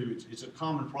run into. It's a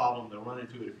common problem. They'll run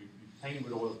into it if you've painted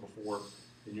with oils before,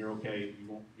 then you're okay.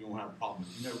 You won't have a problem.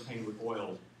 If you never painted with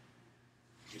oils,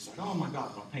 it's like, oh my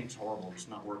God, my paint's horrible. It's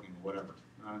not working or whatever.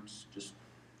 No, it's just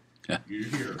you're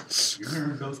here. You're here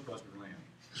in Ghostbuster land.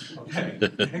 Okay.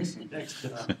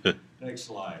 Next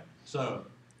slide. So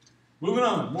moving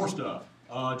on, more stuff.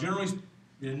 Generally,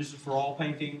 and this is for all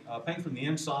painting. Paint from the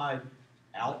inside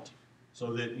out,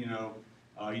 so that you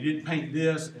didn't paint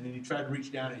this, and then you tried to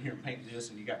reach down in here and paint this,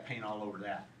 and you got paint all over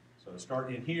that. So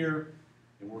start in here,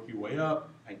 and work your way up.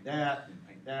 Paint that, and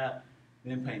paint that,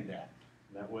 then paint that.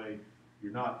 That way,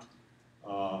 you're not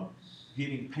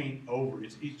getting paint over.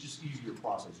 It's just easier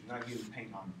process. You're not getting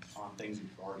paint on things that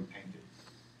you've already painted.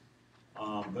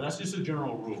 But that's just a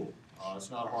general rule. It's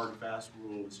not a hard and fast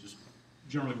rule. It's just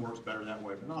generally works better that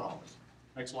way, but not always.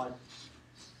 Next slide.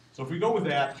 So if we go with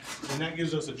that, then that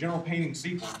gives us a general painting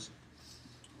sequence,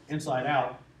 inside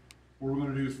out, where we're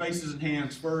going to do faces and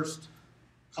hands first,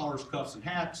 collars, cuffs, and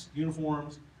hats,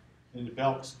 uniforms, then the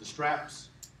belts, the straps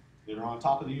that are on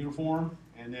top of the uniform,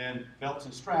 and then belts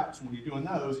and straps. When you're doing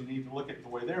those, you need to look at the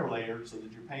way they're layered so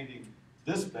that you're painting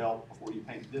this belt before you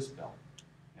paint this belt.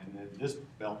 And then this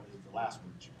belt is the last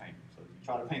one that you paint. So if you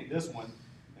try to paint this one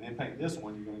and then paint this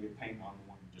one, you're going to get paint on the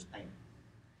one you just painted.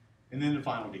 And then the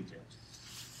final details.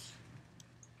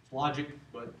 It's logic,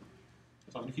 but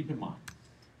something to keep in mind.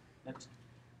 Next.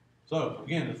 So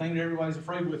again, the thing that everybody's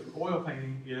afraid with oil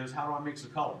painting is how do I mix the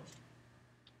colors?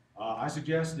 I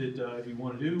suggest that if you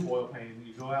want to do oil painting,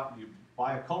 you go out and you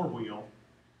buy a color wheel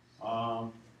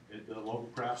at the local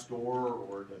craft store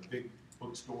or the big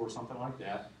bookstore or something like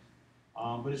that.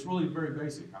 But it's really very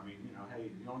basic. I mean, hey,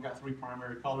 you only got 3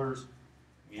 primary colors,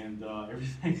 and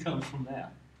everything comes from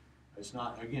that. It's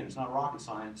not rocket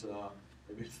science.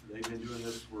 They've been doing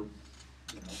this for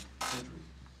centuries.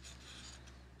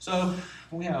 So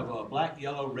we have black,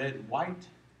 yellow, red, and white.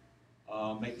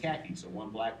 Make khaki. So 1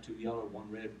 black, 2 yellow,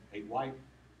 1 red, 8 white.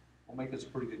 Will make us a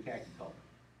pretty good khaki color.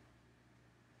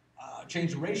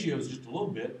 Change the ratios just a little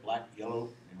bit. Black, yellow,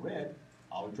 and red.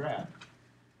 Olive drab.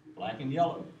 Black and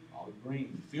yellow. Olive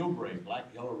green. Field gray. Black,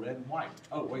 yellow, red, and white.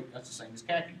 Oh wait, that's the same as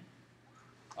khaki.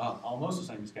 Almost the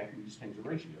same as khaki. We just change the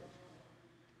ratios.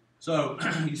 So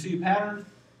you see a pattern.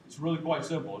 It's really quite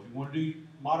simple. If you want to do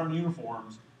modern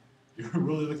uniforms, you're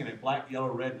really looking at black, yellow,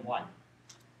 red, and white.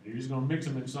 And you're just going to mix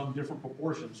them in some different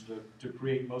proportions to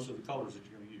create most of the colors that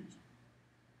you're going to use.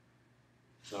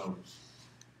 So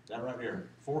that right there,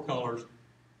 4 colors,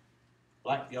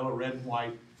 black, yellow, red, and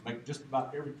white. Make just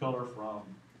about every color from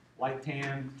light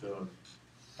tan to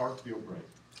dark field gray.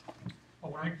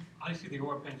 Well, when I see the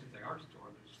oil paints at the art store,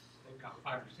 they've got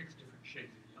 5 or 6 different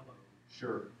shades of yellow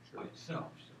Sure. by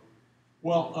itself. So,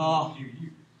 Well,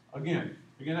 again,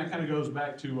 that kind of goes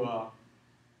back to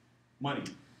money.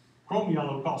 Chrome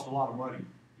yellow costs a lot of money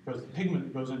because the pigment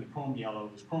that goes into chrome yellow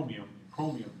is chromium, and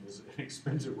chromium is an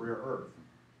expensive rare earth.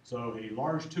 So a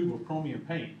large tube of chromium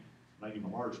paint, not even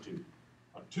a large tube,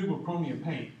 a tube of chromium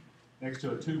paint next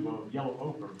to a tube of yellow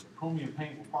ochre, the chromium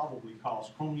paint will probably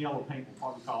cost, chrome yellow paint will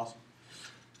probably cost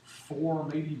 4,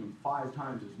 maybe even 5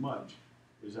 times as much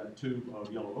as that tube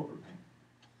of yellow ochre paint.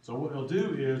 So what they'll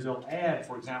do is they'll add,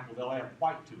 for example, they'll add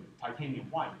white to it, titanium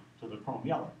white to the chrome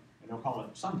yellow, and they'll call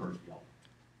it sunburst yellow.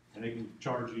 And they can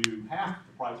charge you half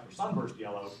the price for sunburst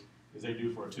yellow as they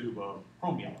do for a tube of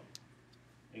chrome yellow.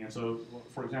 And so,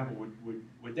 for example,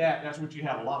 with that, that's what you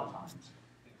have a lot of times.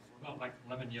 what about like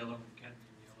lemon yellow and cadmium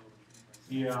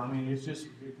yellow? Yeah, I mean, it's just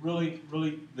really,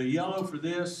 the yellow for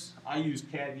this, I use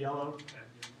cad yellow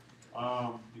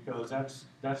because that's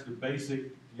the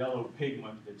basic yellow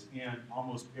pigment that's in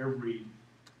almost every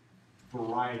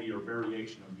variety or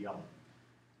variation of yellow.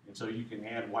 And so you can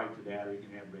add white to that, or you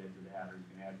can add red to that, or you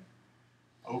can add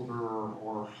ochre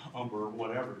or umber or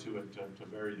whatever to it to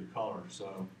vary the color.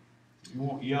 So if you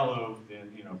want yellow,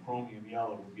 then chromium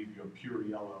yellow will give you a pure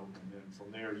yellow, and then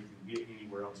from there you can get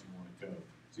anywhere else you want to go.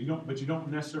 So but you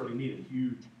don't necessarily need a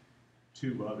huge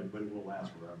tube of it, but it will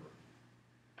last forever.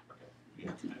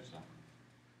 Yeah.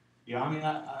 Yeah, I mean,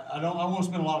 I don't want to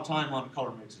spend a lot of time on the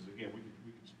color mixes. Again,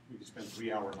 we could spend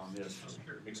 3 hours on this, just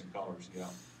mixing colors, yeah.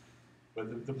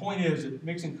 But the point is that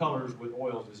mixing colors with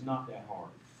oils is not that hard,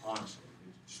 honestly.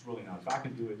 It's just really not. If I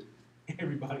can do it,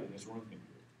 everybody in this room can do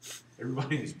it.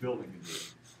 Everybody in this building can do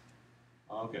it.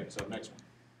 Okay, so next one.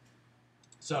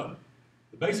 So,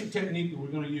 the basic technique that we're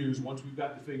going to use once we've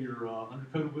got the figure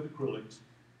undercoated with acrylics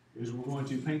is we're going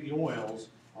to paint the oils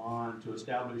on to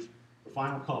establish the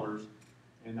final colors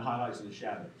and the highlights and the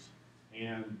shadows.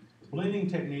 And the blending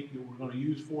technique that we're going to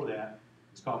use for that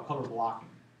is called color blocking.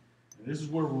 And this is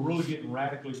where we're really getting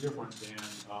radically different than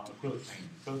acrylic painting.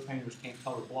 Acrylic painters can't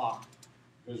color block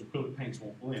because acrylic paints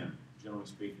won't blend, generally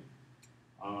speaking.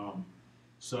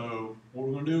 So what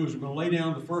we're going to do is we're going to lay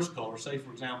down the first color, say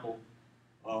for example,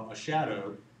 a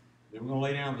shadow. Then we're going to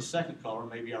lay down the second color,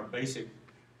 maybe our basic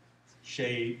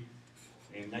shade.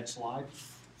 And next slide.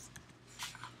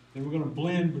 Then we're going to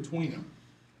blend between them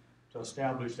to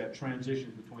establish that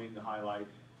transition between the highlight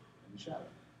and the shadow.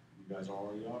 You guys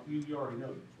already know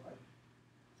this, right?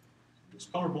 It's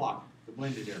color blocking, the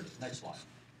blended area. Next slide.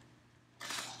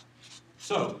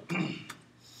 So,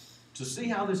 to see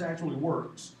how this actually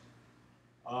works,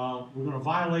 we're going to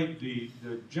violate the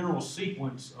general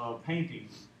sequence of painting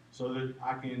so that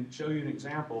I can show you an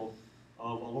example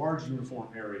of a large uniform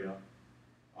area.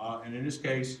 And in this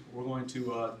case, we're going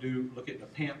to look at the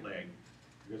pant leg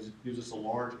because it gives us a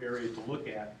large area to look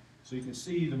at so you can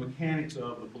see the mechanics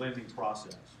of the blending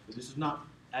process. But this is not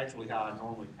actually how I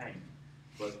normally paint.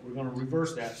 But we're going to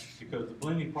reverse that because the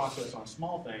blending process on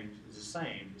small things is the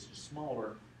same. It's just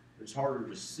smaller. It's harder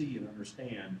to see and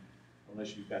understand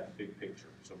unless you've got the big picture.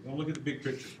 So we're going to look at the big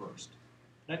picture first.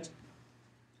 Next.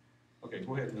 Okay,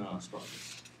 go ahead and start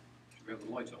this. Should we have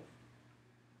the lights off?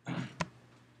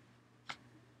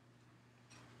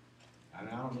 And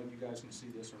I don't know if you guys can see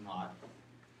this or not.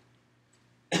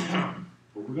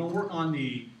 But we're going to work on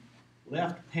the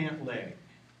left pant leg.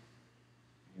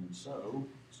 And so,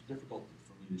 it's difficult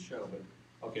for me to show, but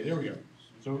okay, there we go.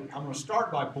 So I'm going to start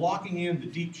by blocking in the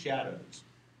deep shadows.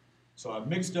 So I've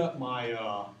mixed up my,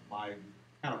 my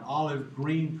kind of olive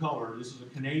green color. This is a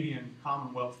Canadian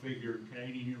Commonwealth figure.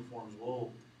 Canadian uniforms a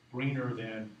little greener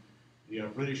than the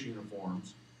British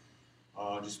uniforms,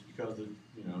 just because of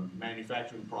the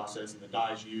manufacturing process and the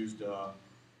dyes used.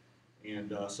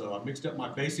 So I mixed up my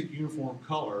basic uniform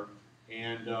color,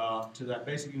 and to that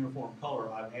basic uniform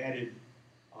color, I've added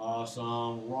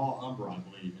some raw umber, I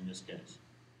believe, in this case.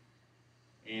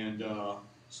 And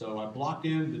so I blocked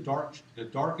in the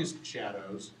darkest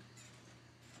shadows,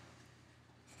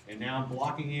 and now I'm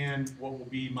blocking in what will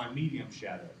be my medium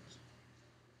shadows.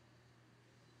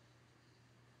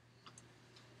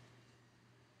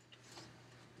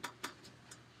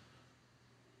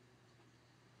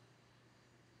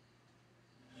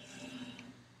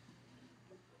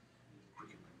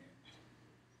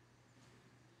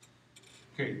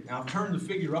 Okay, now turn the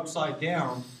figure upside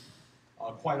down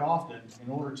quite often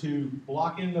in order to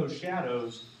block in those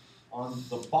shadows on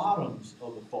the bottoms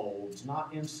of the folds,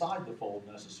 not inside the fold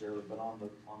necessarily, but on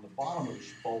the bottom of the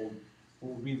fold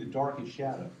will be the darkest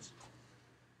shadows.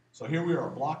 So here we are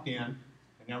blocked in, and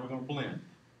now we're going to blend.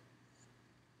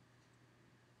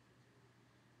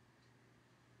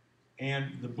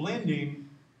 And the blending,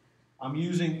 I'm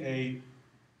using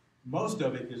most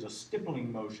of it is a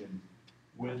stippling motion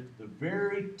with the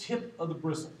very tip of the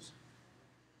bristles.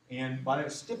 And by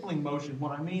that stippling motion,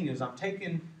 what I mean is I'm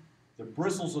taking the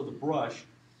bristles of the brush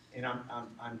and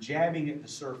I'm jabbing at the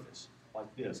surface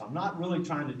like this. I'm not really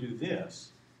trying to do this.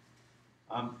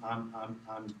 I'm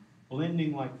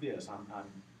blending like this. I'm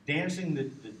dancing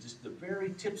just the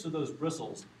very tips of those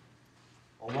bristles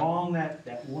along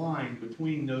that line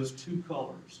between those two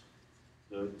colors.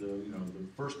 The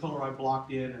first color I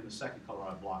blocked in and the second color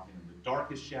I blocked in. The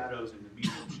darkest shadows and the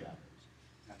medium shadows.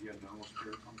 Now, do you have no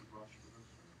spirit on the brush for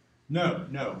this?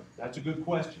 No, that's a good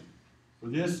question. For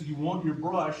this, you want your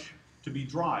brush to be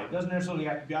dry. It doesn't necessarily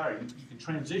have to be dry. You can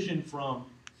transition from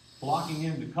blocking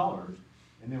in the colors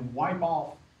and then wipe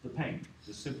off the paint.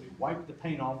 Just simply wipe the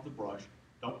paint off the brush.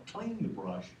 Don't clean the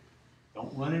brush.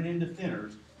 Don't run it into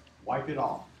thinners. Wipe it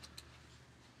off.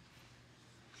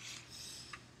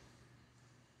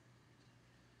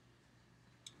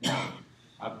 Now,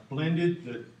 I've blended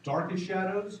the darkest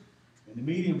shadows and the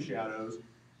medium shadows,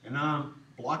 and I'm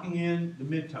blocking in the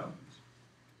midtones.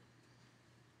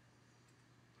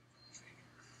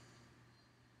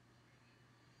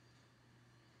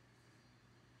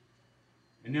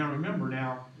 And now remember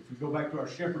if we go back to our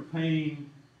shepherd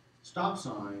painting stop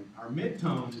sign, our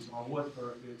midtones are what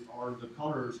are the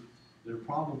colors that are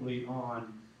probably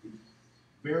on the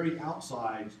very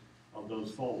outsides of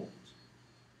those folds,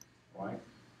 right?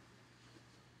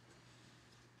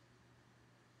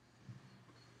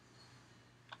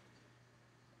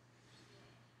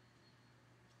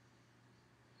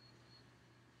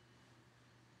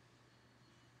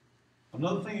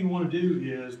 Another thing you want to do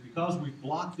is, because we've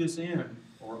blocked this in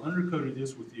or undercoated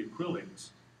this with the acrylics,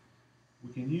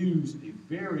 we can use a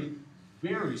very,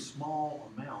 very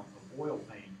small amount of oil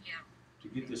paint to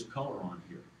get this color on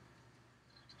here.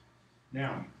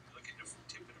 Now,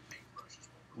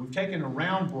 we've taken a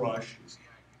round brush,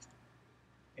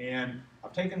 and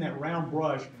I've taken that round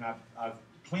brush and I've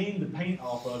cleaned the paint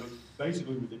off of it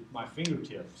basically with my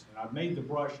fingertips, and I've made the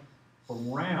brush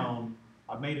from round,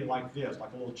 I've made it like this,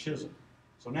 like a little chisel.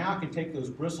 So now I can take those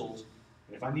bristles,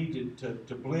 and if I need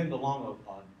to blend along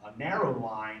a narrow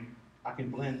line, I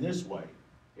can blend this way.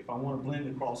 If I want to blend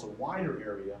across a wider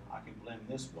area, I can blend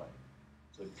this way.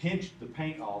 So pinch the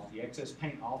paint off, the excess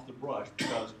paint off the brush,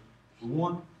 because we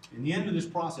want, in the end of this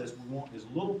process, we want as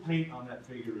little paint on that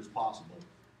figure as possible,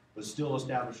 but still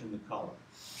establishing the color.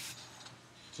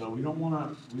 So we don't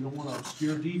want to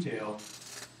obscure detail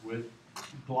with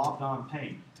globbed on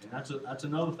paint, and that's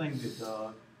another thing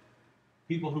that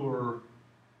people who are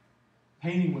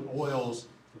painting with oils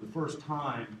for the first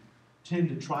time tend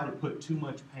to try to put too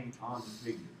much paint on the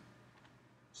figure.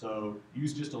 So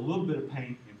use just a little bit of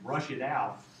paint and brush it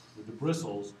out with the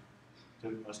bristles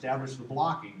to establish the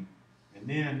blocking, and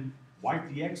then wipe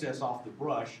the excess off the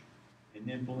brush and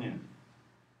then blend.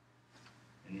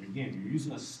 And again, you're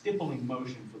using a stippling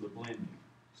motion for the blending.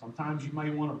 Sometimes you may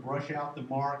want to brush out the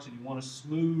marks and you want to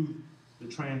smooth the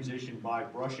transition by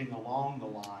brushing along the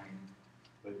line,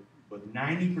 but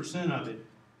 90% of it,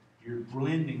 you're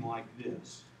blending like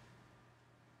this.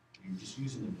 You're just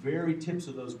using the very tips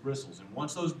of those bristles. And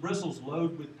once those bristles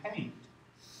load with paint,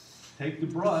 take the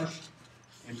brush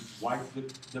and wipe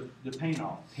the paint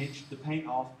off. Pinch the paint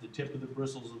off the tip of the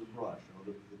bristles of the brush, or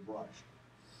the brush.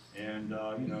 And,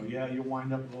 you know, yeah, you'll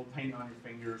wind up with a little paint on your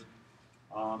fingers.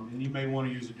 And you may want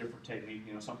to use a different technique.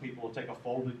 You know, some people will take a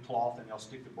folded cloth and they'll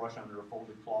stick the brush under a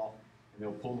folded cloth and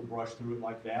they'll pull the brush through it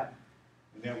like that.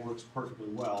 And that works perfectly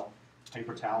well.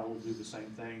 Paper towel will do the same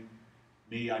thing.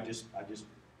 Me, I just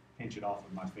pinch it off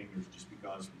with my fingers just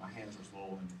because my hands are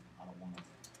swollen and I don't want to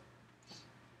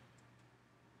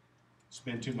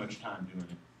spend too much time doing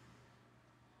it.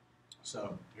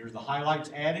 So here's the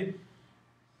highlights added.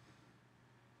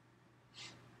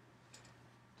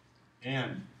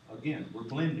 And again, we're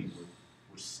blending,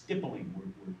 we're stippling,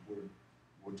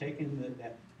 we're taking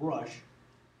that brush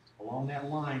along that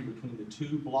line between the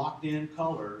two blocked in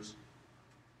colors,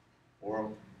 or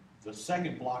the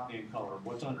second blocked in color.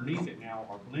 What's underneath it now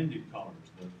are blended colors,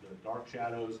 the dark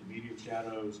shadows, the medium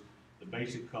shadows, the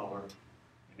basic color,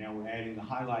 and now we're adding the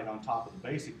highlight on top of the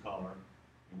basic color,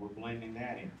 and we're blending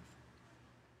that in.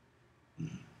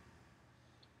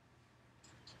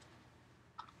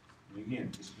 And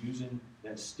again, just using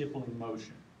that stippling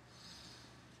motion.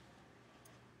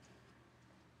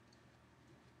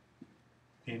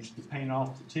 Pinch the paint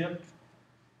off the tip,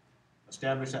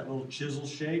 establish that little chisel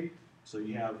shape, so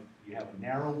you have a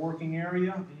narrow working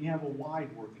area and you have a wide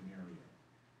working area.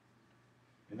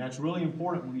 And that's really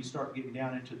important when you start getting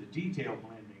down into the detail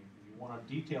blending. If you want a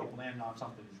detail blend on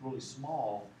something that's really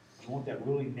small, you want that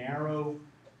really narrow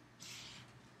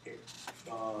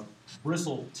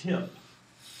bristle tip,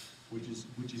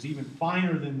 which is even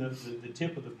finer than the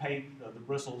tip of the paint, the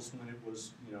bristles when it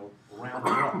was, you know, around the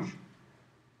brush.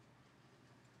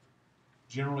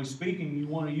 Generally speaking, you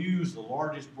want to use the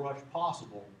largest brush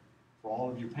possible for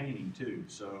all of your painting too.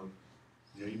 So,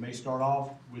 you know, you may start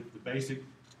off with the basic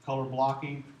color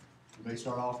blocking. You may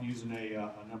start off using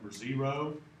a number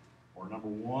 0 or number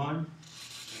 1,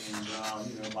 and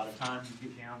you know, by the time you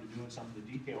get down to doing some of the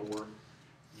detail work,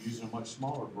 you're using a much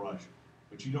smaller brush.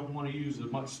 But you don't want to use a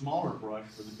much smaller brush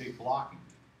for the big blocking.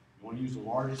 You want to use the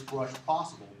largest brush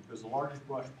possible, because the largest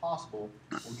brush possible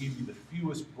will give you the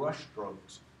fewest brush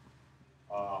strokes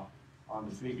on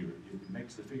the figure. It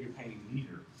makes the figure painting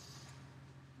neater.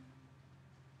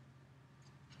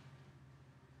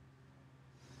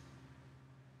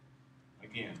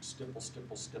 Again, stipple,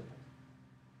 stipple, stipple.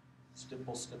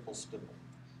 Stipple, stipple, stipple.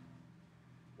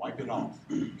 Wipe it off.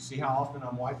 See how often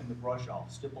I'm wiping the brush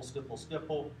off. Stipple, stipple,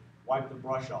 stipple. Wipe the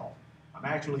brush off. I'm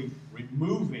actually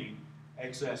removing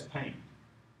excess paint,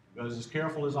 because as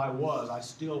careful as I was, I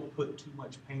still put too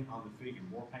much paint on the figure,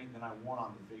 more paint than I want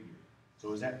on the figure.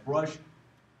 So as that brush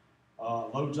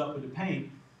loads up with the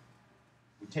paint,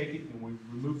 we take it and we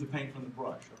remove the paint from the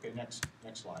brush. Okay, next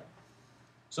slide.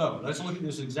 So let's look at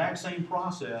this exact same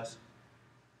process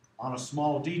on a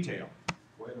small detail.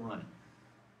 Go ahead and run it.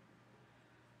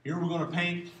 Here we're going to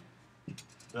paint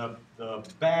the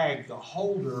bag, the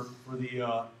holder for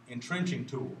the entrenching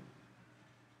tool.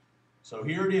 So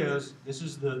here it is. This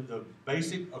is the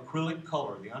basic acrylic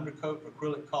color, the undercoat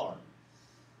acrylic color.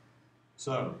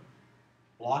 So,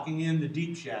 blocking in the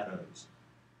deep shadows.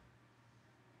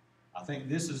 I think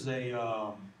this is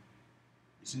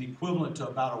it's an equivalent to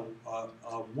about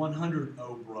a 100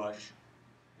 O brush,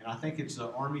 and I think it's an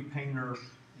Army Painter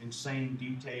Insane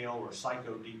Detail or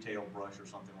Psycho Detail brush or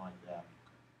something like that.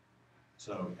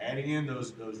 So, adding in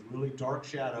those really dark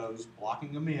shadows,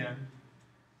 blocking them in.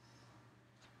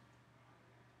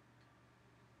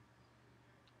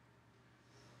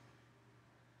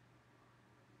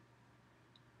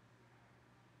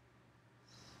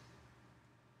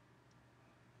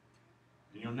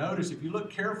 You'll notice if you look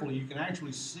carefully, you can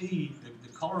actually see the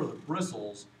color of the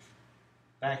bristles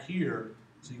back here.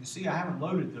 So you can see I haven't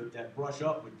loaded that brush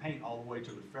up with paint all the way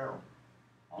to the ferrule.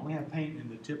 I only have paint in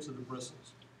the tips of the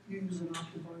bristles. You use an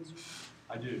optivizer?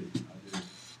 I do.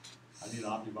 I need an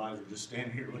optivizer just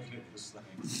standing here looking at this thing.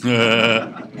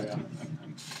 Yeah.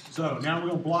 So now we're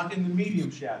going to block in the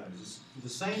medium shadows. It's the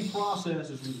same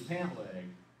process as with the pant leg,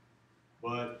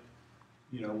 but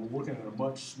you know, we're working in a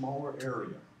much smaller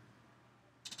area.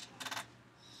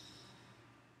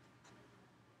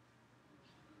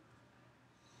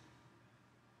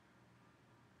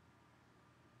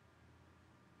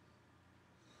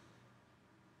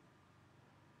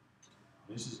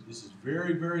 This is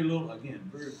very, very little,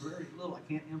 again, very, very little. I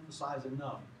can't emphasize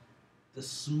enough. The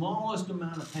smallest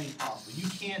amount of paint possible. You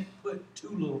can't put too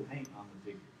little paint on the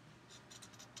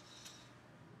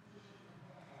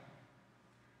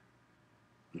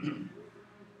figure.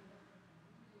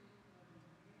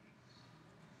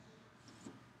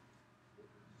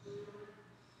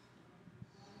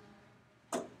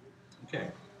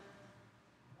 Okay.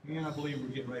 And I believe we're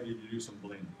getting ready to do some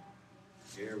blending.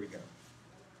 There we go.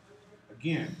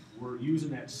 Again, we're using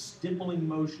that stippling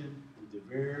motion with the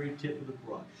very tip of the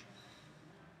brush.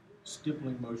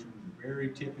 Stippling motion with the very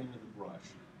tip end of the brush.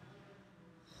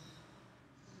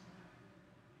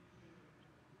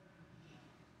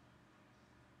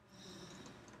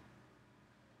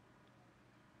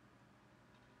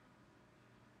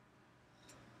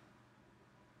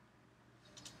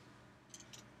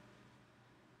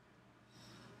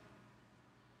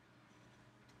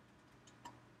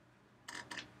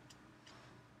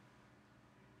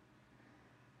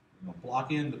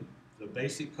 Block in the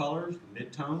basic colors, the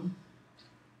mid-tone.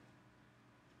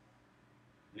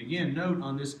 And again, note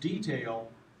on this detail,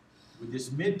 with this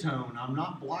mid-tone, I'm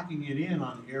not blocking it in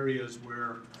on areas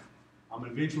where I'm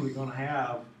eventually going to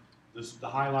have the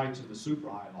highlights and the super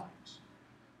highlights.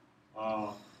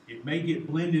 It may get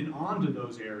blended onto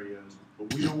those areas,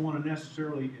 but we don't want to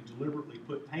necessarily and deliberately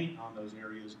put paint on those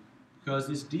areas because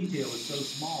this detail is so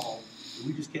small that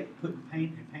we just kept putting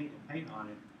paint and paint and paint on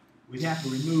it. We'd have to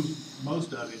remove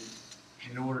most of it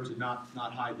in order to not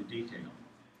hide the detail.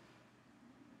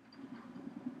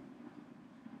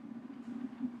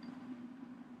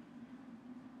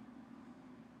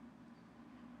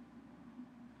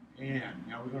 And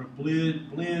now we're going to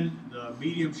blend the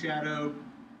medium shadow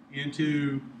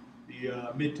into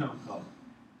the mid-tone color.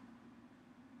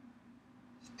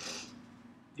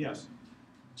 Yes?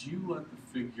 Do you let the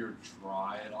figure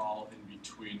dry at all in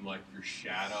between like your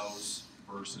shadows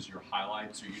versus your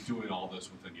highlights? Or are you doing all this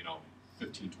within,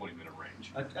 15, 20-minute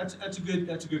range? That's a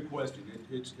good question.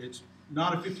 It's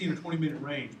not a 15 or 20-minute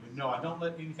range, but no, I don't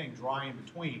let anything dry in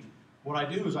between. What I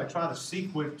do is I try to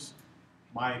sequence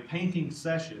my painting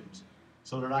sessions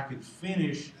so that I can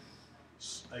finish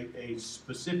a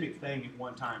specific thing at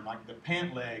one time. Like the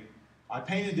pant leg, I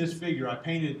painted this figure. I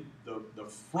painted the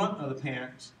front of the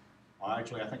pants. Well,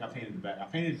 actually, I think I painted the back. I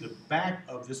painted the back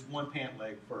of this one pant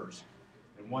leg first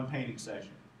in one painting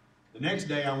session. The next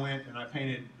day I went and I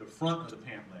painted the front of the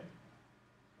pant leg.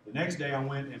 The next day I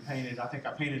went and painted, I think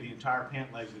I painted the entire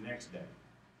pant leg the next day.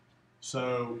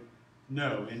 So,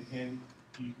 no, and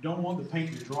you don't want the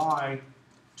paint to dry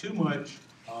too much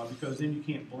because then you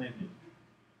can't blend it.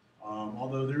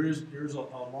 Although there's a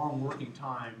long working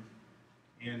time,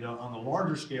 and on the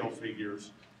larger scale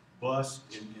figures,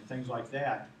 busts and things like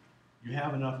that, you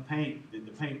have enough paint that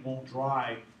the paint won't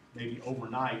dry maybe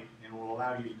overnight and will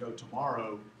allow you to go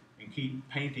tomorrow and keep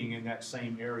painting in that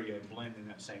same area and blend in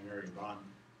that same area. But on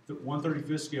the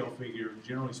 1/35th scale figure,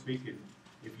 generally speaking,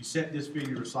 if you set this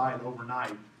figure aside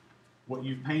overnight, what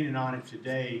you've painted on it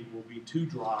today will be too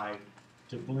dry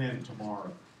to blend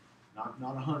tomorrow. Not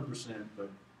 100%, but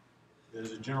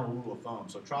there's a general rule of thumb.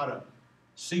 So try to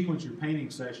sequence your painting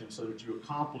session so that you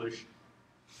accomplish,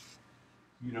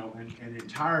 you know, an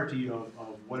entirety of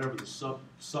whatever the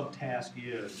subtask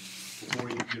is before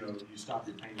you stop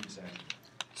your painting session.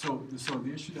 So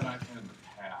the issue that I've had in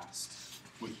the past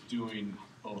with doing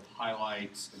both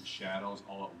highlights and shadows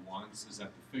all at once is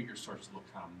that the figure starts to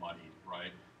look kind of muddied,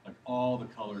 right? Like all the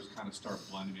colors kind of start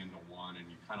blending into one, and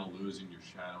you're kind of losing your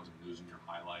shadows and losing your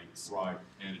highlights. Right.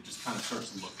 And it just kind of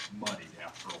starts to look muddied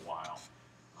after a while.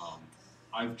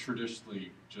 I've traditionally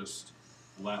just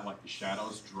let like the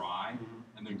shadows dry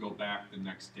and then go back the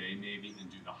next day maybe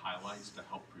and do the highlights to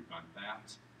help prevent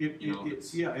that. I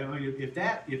mean,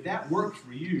 if that works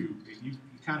for you, and you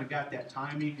kind of got that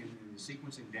timing and the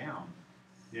sequencing down,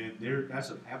 then that's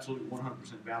an absolutely 100%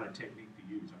 valid technique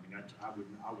to use. I mean,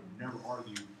 I would never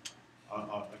argue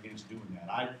against doing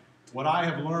that. What I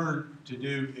have learned to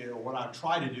do, or what I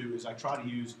try to do, is I try to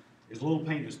use as little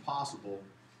paint as possible,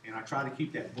 and I try to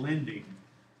keep that blending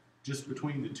just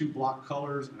between the two block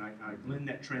colors, and I blend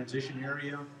that transition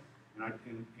area, and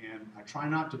I try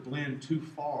not to blend too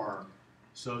far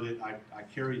so that I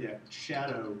carry that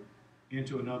shadow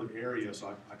into another area.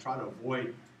 So I try to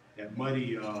avoid that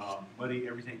muddy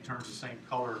everything turns the same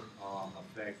color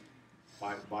effect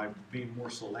by being more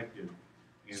selective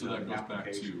in So that goes back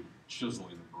application. to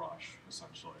chiseling the brush,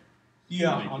 essentially.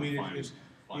 Yeah, Making I mean,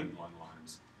 fine blend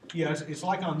lines. yeah, it's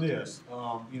like on this.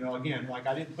 You know, again, like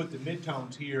I didn't put the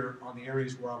midtones here on the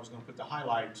areas where I was going to put the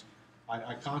highlights.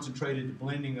 I concentrated the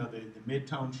blending of the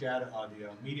mid-tone shadow, the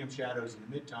medium shadows and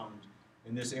the mid-tones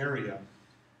in this area,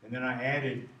 and then I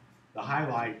added the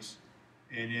highlights,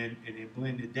 and then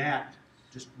blended that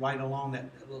just right along that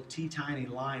little tiny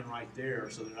line right there,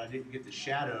 so that I didn't get the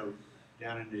shadow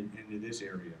down into this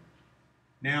area.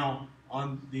 Now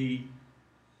on the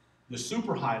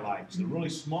super highlights, the really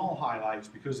small highlights,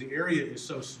 because the area is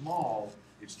so small,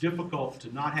 it's difficult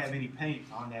to not have any paint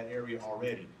on that area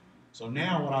already. So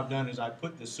now what I've done is I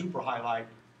put the super highlight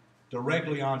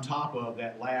directly on top of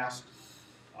that last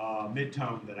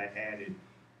mid-tone that I added.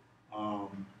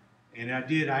 And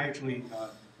I actually,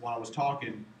 while I was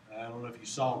talking, I don't know if you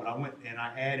saw, but I went and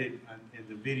I added, in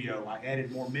the video, I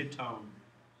added more mid-tone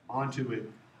onto it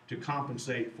to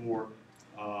compensate for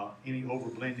any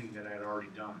overblending that I had already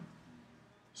done.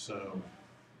 So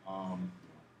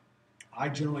I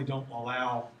generally don't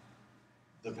allow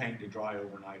the paint to dry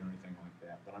overnight or anything like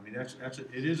that. But I mean,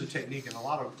 it is a technique, and a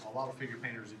lot of figure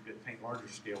painters that paint larger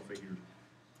scale figures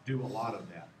do a lot of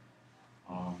that.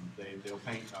 They'll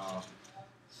paint,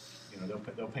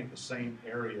 they'll paint the same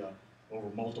area over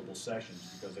multiple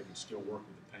sessions because they can still work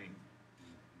with the paint.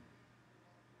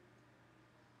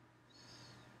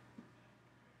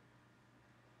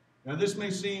 Now this may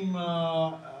seem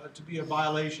to be a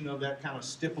violation of that kind of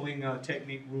stippling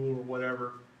technique rule or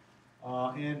whatever,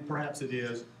 and perhaps it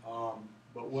is,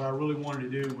 but what I really wanted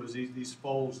to do was these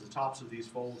folds, the tops of these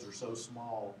folds are so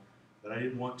small that I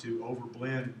didn't want to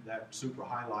overblend that super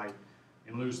highlight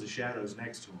and lose the shadows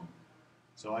next to them.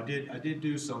 So I did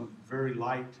do some very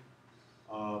light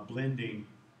blending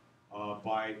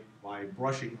by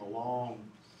brushing along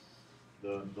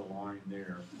the line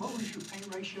there. What was your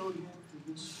paint ratio again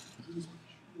for this?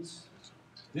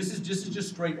 This is just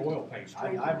straight oil paint.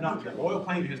 I've not, the oil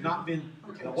paint has not been,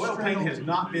 Okay, the oil straight paint has oil.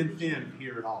 not been thinned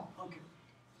here at all. Okay.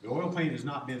 The oil paint has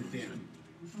not been thinned.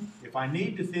 If I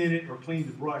need to thin it or clean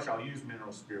the brush, I'll use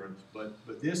mineral spirits, but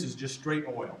this is just straight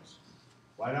oils.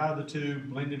 Right out of the tube,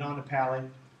 blended on the palette.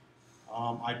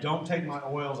 I don't take my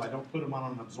oils, I don't put them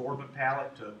on an absorbent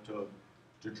palette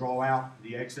to draw out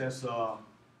the excess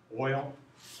oil,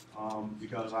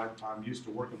 because I'm used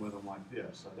to working with them like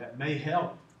this. So that may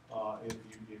help if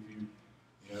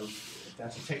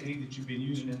that's a technique that you've been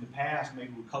using in the past,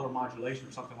 maybe with color modulation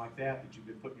or something like that you've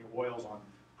been putting your oils on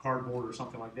cardboard or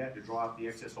something like that to draw out the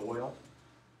excess oil,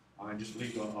 and just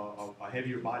leave a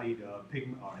heavier bodied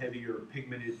heavier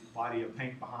pigmented body of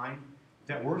paint behind. If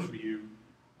that works for you,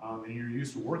 and you're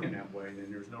used to working that way, then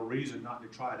there's no reason not to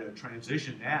try to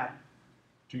transition that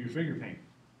to your figure painting.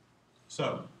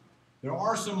 So there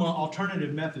are some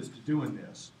alternative methods to doing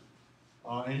this,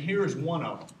 and here is one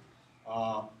of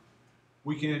them.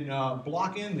 We can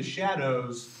block in the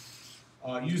shadows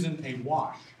using a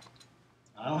wash.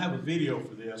 I don't have a video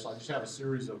for this, I just have a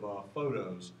series of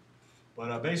photos.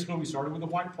 But basically we started with a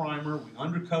white primer, we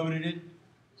undercoated it,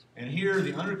 and here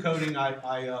the undercoating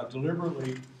I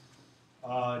deliberately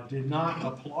did not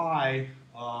apply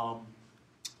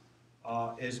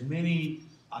as many.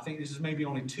 I think this is maybe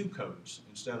only 2 coats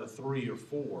instead of 3 or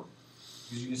 4,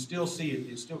 because you can still see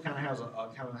it. It still kind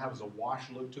of has a wash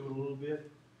look to it a little bit,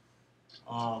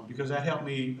 because that helped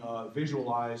me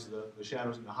visualize the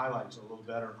shadows and the highlights a little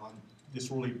better on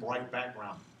this really bright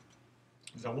background.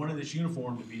 Because I wanted this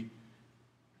uniform to be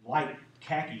light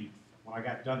khaki when I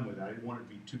got done with it. I didn't want it to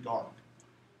be too dark.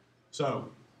 So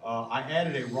I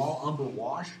added a raw umber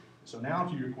wash. So now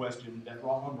to your question, that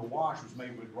raw umber wash was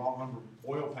made with raw umber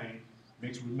oil paint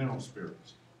mixed with mineral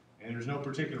spirits. And there's no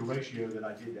particular ratio that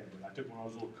I did that with. I took one of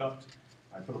those little cups,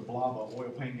 I put a blob of oil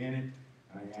paint in it,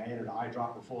 and I added an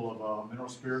eyedropper full of mineral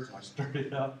spirits, and I stirred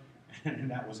it up,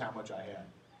 and that was how much I had.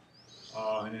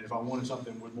 And then if I wanted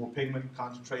something with more pigment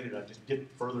concentrated, I just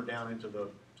dipped further down into the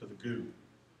goo.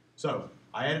 So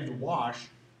I added the wash,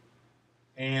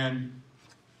 and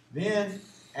then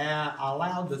I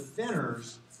allowed the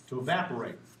thinners to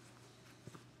evaporate,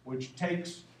 which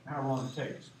takes however long it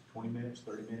takes, 20 minutes,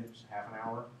 30 minutes, half an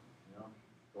hour, you know,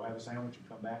 go have a sandwich and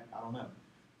come back, I don't know.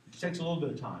 It takes a little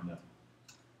bit of time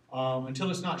though,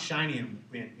 until it's not shiny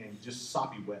and just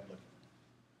soppy wet looking.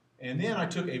 And then I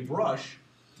took a brush,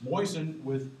 moistened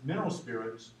with mineral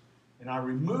spirits, and I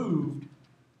removed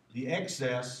the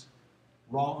excess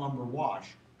raw umber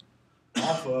wash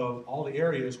off of all the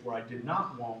areas where I did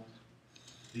not want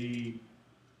the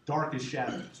darkest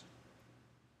shadows.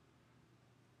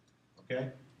 Okay?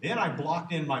 Then I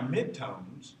blocked in my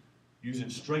midtones using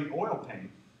straight oil paint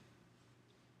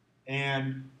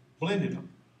and blended them.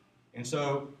 And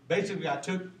so basically I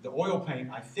took the oil paint,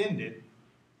 I thinned it,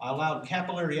 I allowed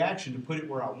capillary action to put it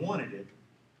where I wanted it,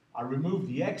 I removed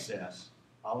the excess,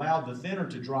 I allowed the thinner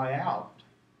to dry out,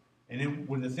 and then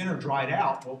when the thinner dried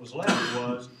out, what was left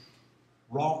was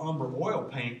raw umber oil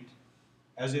paint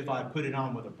as if I put it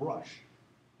on with a brush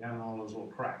down in all those little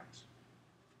cracks.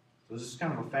 So this is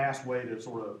kind of a fast way to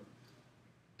sort of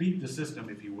beat the system,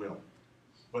 if you will.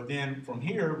 But then from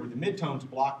here, with the midtones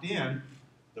blocked in,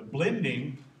 the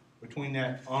blending between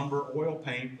that umber oil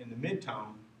paint and the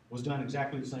midtone was done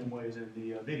exactly the same way as in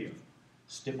the video,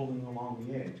 stippling along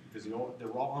the edge, because the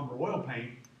raw umber oil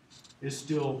paint is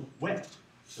still wet,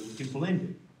 so we can blend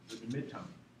it with the midtone.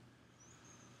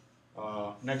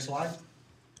 Next slide.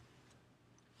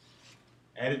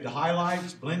 Added the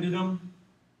highlights, blended them,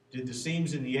 did the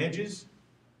seams and the edges,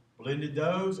 blended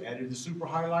those, added the super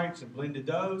highlights and blended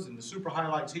those, and the super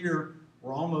highlights here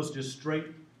were almost just straight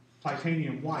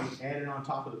titanium white added on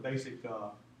top of the basic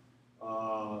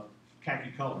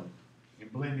khaki color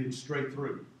and blended straight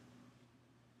through.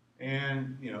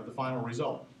 And, you know, the final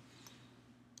result.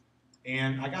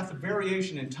 And I got the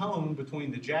variation in tone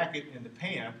between the jacket and the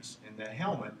pants and the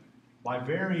helmet by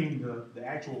varying the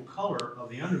actual color of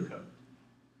the undercoat.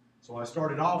 So I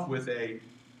started off with a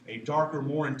darker,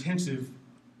 more intensive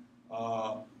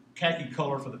khaki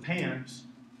color for the pants,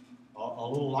 a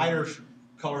little lighter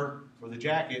color for the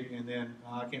jacket, and then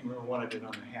I can't remember what I did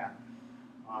on the hat.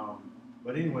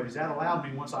 But anyways, that allowed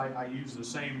me, once I used the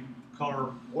same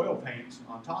color oil paints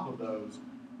on top of those,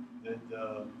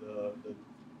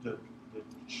 the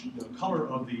color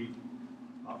of the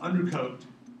undercoat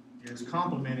is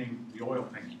complementing the oil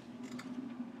paint.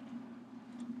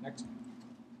 Next.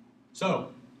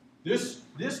 So this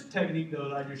technique, though,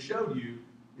 that I just showed you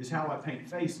is how I paint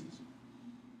faces.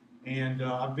 And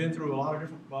I've been through a lot of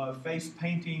different face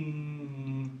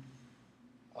painting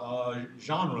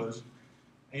genres.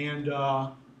 And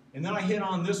then I hit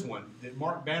on this one that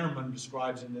Mark Bannerman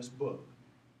describes in this book.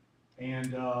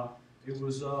 And it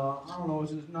was, I don't know,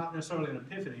 it was not necessarily an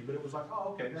epiphany, but it was like,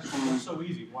 oh, okay, that's so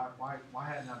easy. Why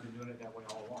hadn't I been doing it that way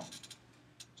all along?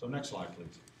 So next slide,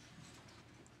 please.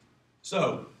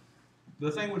 So the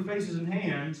thing with faces and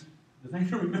hands, the thing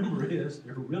to remember is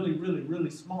they're really, really, really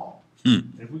small.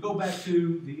 And if we go back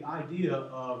to the idea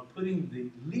of putting the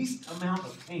least amount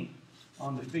of paint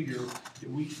on the figure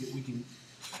that we can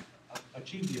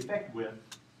achieve the effect with,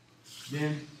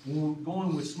 then when we're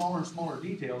going with smaller and smaller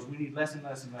details, we need less and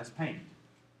less and less paint.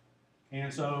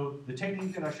 And so the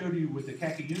technique that I showed you with the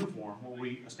khaki uniform, where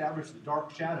we establish the dark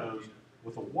shadows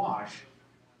with a wash,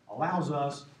 allows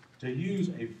us to use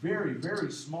a very,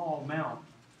 very small amount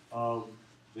of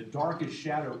the darkest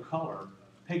shadow color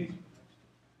pigment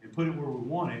and put it where we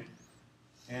want it,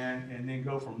 and then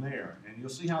go from there. And you'll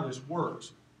see how this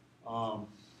works.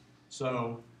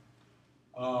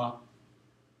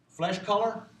 Flesh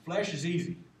color, flesh is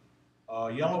easy.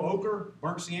 Yellow ochre,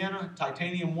 burnt sienna,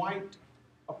 titanium white,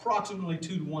 approximately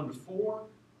 2 to 1 to 4,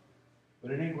 but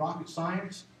it ain't rocket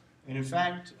science. And in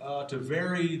fact, to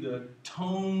vary the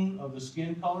tone of the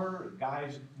skin color, a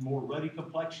guy's more ruddy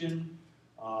complexion,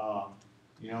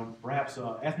 perhaps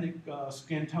ethnic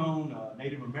skin tone,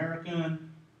 Native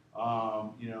American,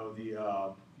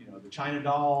 the China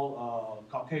doll,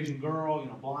 Caucasian girl,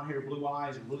 blonde hair, blue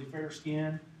eyes, and really fair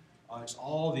skin. It's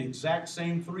all the exact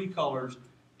same 3 colors,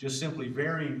 just simply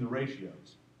varying the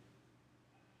ratios.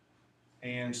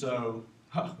 And so,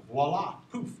 voila,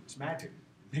 poof, it's magic.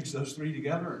 Mix those three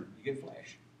together and you get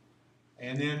flesh.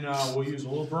 And then we'll use a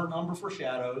little burnt umber for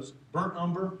shadows. Burnt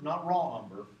umber, not raw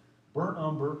umber. Burnt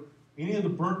umber, any of the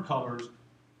burnt colors,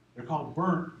 they're called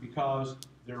burnt because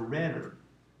they're redder,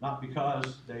 not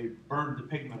because they burned the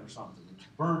pigment or something. It's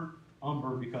burnt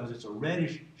umber because it's a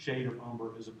reddish shade of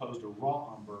umber as opposed to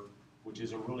raw umber, which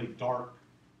is a really dark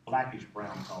blackish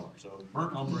brown color. So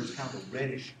burnt umber is kind of a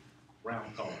reddish brown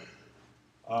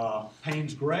color.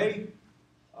 Payne's gray,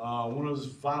 one of those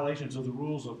violations of the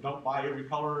rules of don't buy every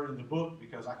color in the book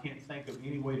because I can't think of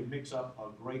any way to mix up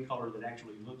a gray color that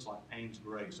actually looks like Payne's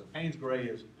gray. So Payne's gray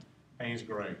is Payne's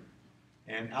gray.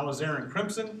 And alizarin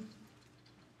crimson,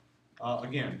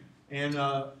 again. And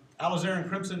alizarin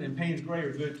crimson and Payne's gray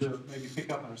are good to maybe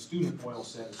pick up in a student oil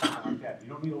set or something like that. You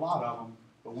don't need a lot of them,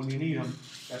 but when you need them,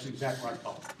 that's the exact right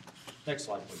color. Next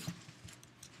slide, please.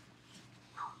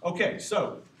 Okay,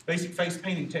 so basic face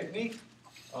painting technique.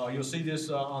 You'll see this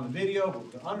on the video. We're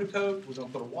going to undercoat, we're going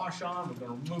to put a wash on, we're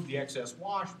going to remove the excess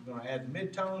wash, we're going to add the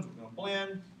midtones, we're going to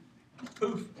blend,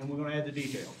 poof, and we're going to add the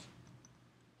details.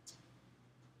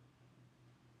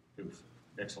 Poof.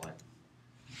 Next slide.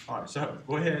 All right, so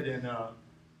go ahead and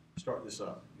start this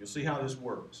up. You'll see how this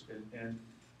works. And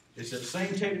it's the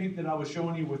same technique that I was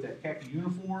showing you with that khaki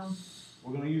uniform.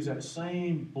 We're going to use that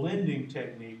same blending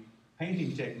technique,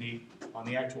 painting technique on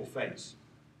the actual face.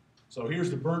 So here's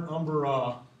the burnt umber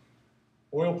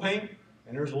oil paint,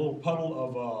 and there's a little puddle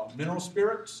of mineral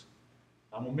spirits.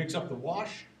 I'm going to mix up the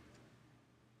wash.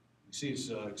 You see it's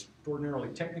extraordinarily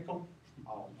technical.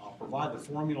 I'll provide the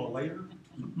formula later.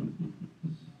 You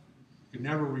could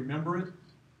never remember it,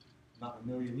 not in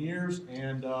a million years.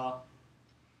 And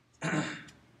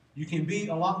you can be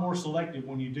a lot more selective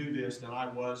when you do this than I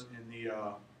was in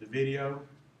the video.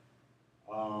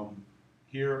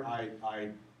 Here I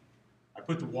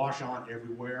put the wash on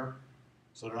everywhere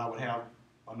so that I would have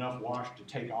enough wash to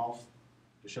take off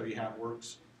to show you how it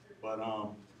works. But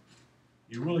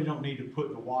you really don't need to put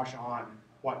the wash on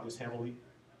quite this heavily.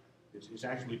 It's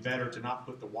actually better to not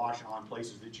put the wash on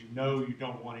places that you know you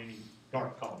don't want any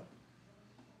dark color.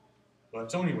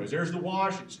 But so anyways, there's the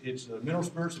wash. It's the mineral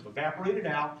spirits have evaporated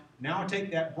out. Now I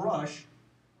take that brush,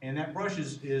 and that brush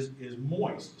is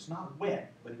moist. It's not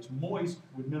wet, but it's moist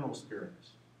with mineral spirits.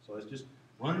 So it's just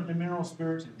run it in the mineral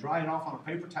spirits and dry it off on a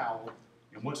paper towel,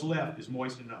 and what's left is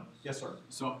moistened up. Yes, sir.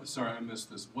 So, sorry, I missed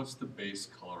this. What's the base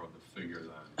color of the figure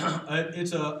then?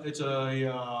 It's an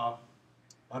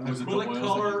Was it the acrylic oils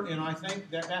color, that you- and I think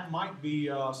that might be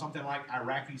something like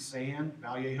Iraqi sand,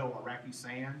 Vallejo Iraqi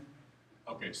sand.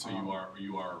 Okay, so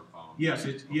you are. Yes,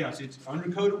 it's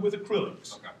undercoated with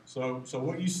acrylics. Okay. So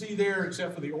what you see there,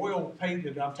 except for the oil paint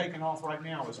that I'm taking off right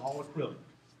now, is all acrylic.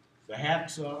 The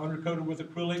hat's undercoated with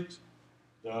acrylics.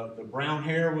 The brown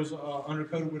hair was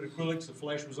undercoated with acrylics. The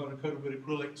flesh was undercoated with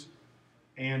acrylics.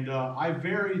 And I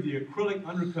vary the acrylic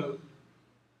undercoat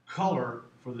color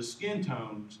for the skin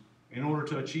tones in order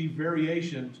to achieve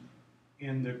variations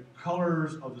in the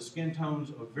colors of the skin tones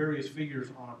of various figures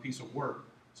on a piece of work.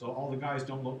 So all the guys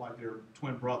don't look like they're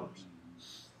twin brothers.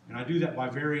 And I do that by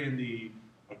varying the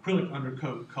acrylic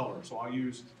undercoat color. So I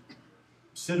use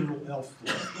citadel elf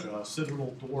flesh,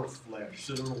 citadel dwarf flesh,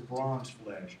 citadel bronze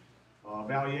flesh,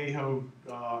 Vallejo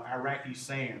Iraqi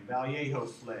sand, Vallejo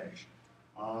flesh.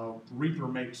 Reaper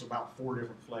makes about 4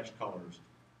 different flesh colors.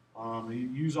 You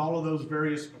use all of those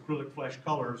various acrylic flesh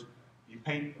colors. You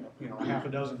paint, half a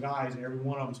dozen guys, and every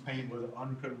one of them's painted with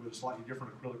undercoated with a slightly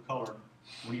different acrylic color.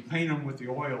 When you paint them with the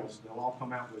oils, they'll all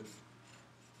come out with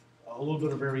a little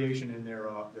bit of variation in their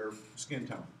skin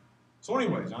tone. So,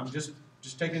 anyways, I'm just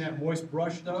taking that moist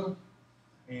brush though,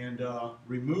 and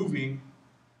removing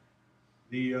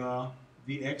the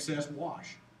excess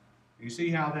wash. And you see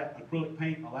how that acrylic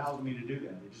paint allows me to do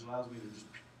that. It just allows me to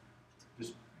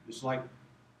just it's like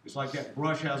that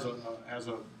brush has a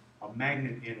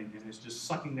magnet in it, and it's just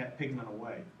sucking that pigment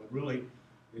away. But really,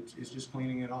 it's just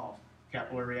cleaning it off.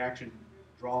 Capillary action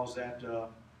draws that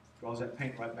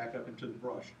paint right back up into the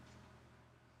brush.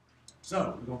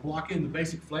 So we're going to block in the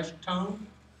basic flesh tone.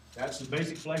 That's the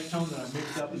basic flesh tone that I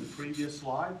mixed up in the previous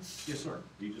slide. Yes, sir.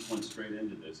 You just went straight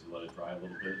into this and let it dry a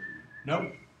little bit.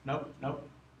 Nope.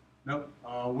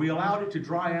 We allowed it to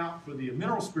dry out for the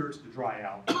mineral spirits to dry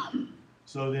out,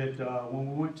 so that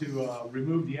when we went to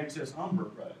remove the excess umber.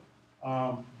 Right.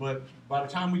 But by the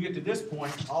time we get to this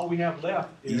point, all we have left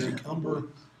is umber,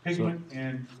 pigment,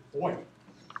 and oil.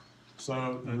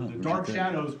 So the dark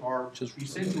shadows are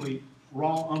essentially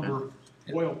raw umber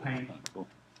oil paint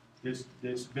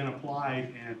that's been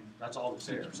applied, and that's all that's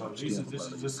there. So this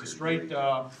is a straight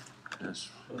flesh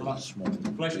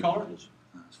color.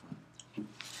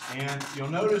 And you'll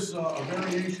notice a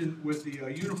variation with the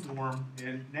uniform,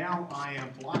 and now I am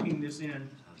blocking this in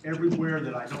everywhere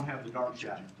that I don't have the dark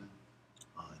shadow.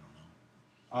 I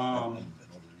don't know.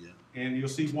 And you'll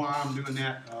see why I'm doing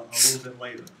that a little bit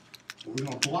later. But we're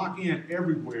going to block in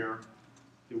everywhere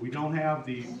that we don't have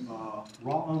the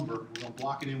raw umber. We're going to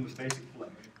block it in with basic flesh.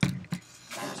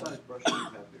 What size brush do you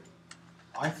have there?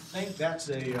 I think that's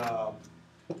a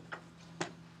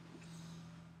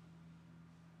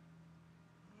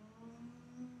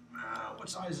what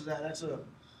size is that? That's a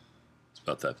It's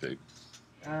about that big.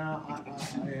 yeah, I don't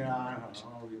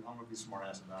know. I'm gonna be smart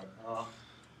ass about it.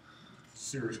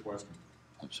 Serious question.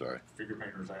 I'm sorry. Figure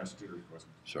painters ask serious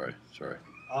questions. Sorry.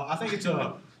 I think it's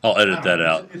a. I'll edit I don't that know,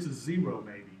 out. It's a 0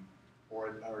 maybe, or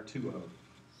a 2.0,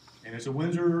 and it's a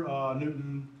Winsor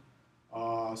Newton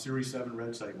Series 7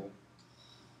 red sable.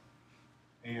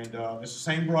 And it's the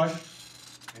same brush,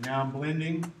 and now I'm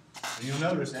blending, and you'll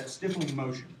notice that stippling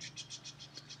motion.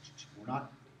 We're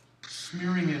not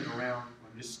smearing it around,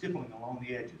 I'm just stippling along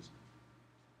the edges.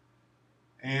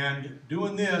 And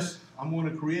doing this, I'm going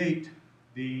to create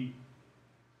I'm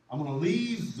going to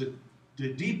leave the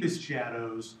deepest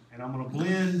shadows, and I'm going to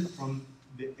blend from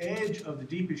the edge of the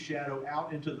deepest shadow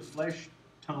out into the flesh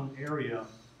tone area,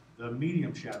 the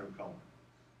medium shadow color.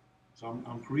 So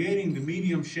I'm creating the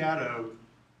medium shadow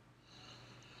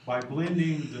by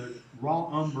blending the raw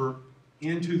umber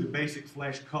into the basic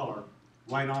flesh color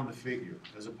right on the figure,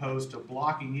 as opposed to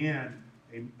blocking in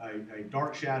a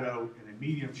dark shadow and a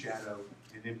medium shadow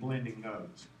and then blending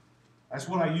those. That's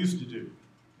what I used to do.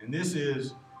 And this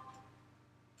is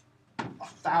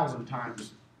 1,000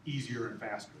 times easier and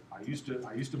faster. I used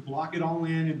to block it all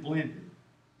in and blend it.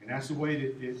 And that's the way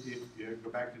that you go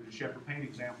back to the shepherd paint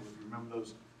example, if you remember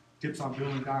those tips on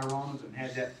building dioramas and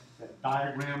had that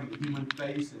diagram of the human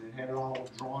face and it had it all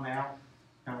drawn out,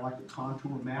 kind of like a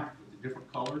contour map with the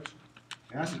different colors.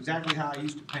 And that's exactly how I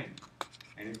used to paint.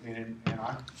 And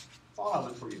I thought I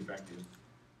was pretty effective.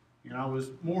 And I was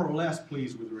more or less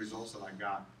pleased with the results that I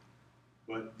got.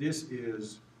 But this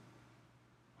is,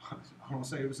 I don't want to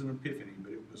say it was an epiphany,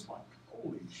 but it was like,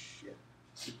 holy shit.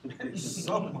 That is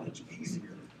so much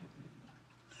easier.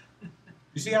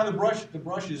 You see how the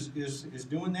brush is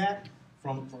doing that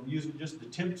from using just the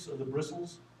tips of the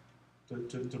bristles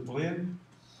to blend?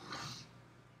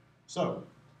 So,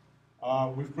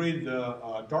 we've created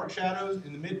the dark shadows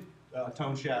and the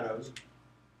mid-tone shadows.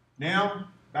 Now,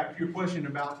 back to your question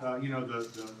about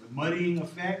the muddying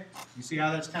effect. You see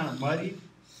how that's kind of muddied?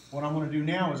 What I'm going to do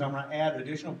now is I'm going to add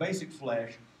additional basic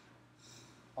flesh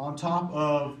on top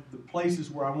of the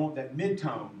places where I want that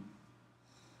mid-tone,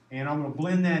 and I'm going to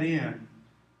blend that in,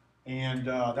 and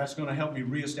that's going to help me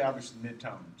reestablish the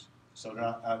mid-tones so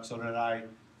that I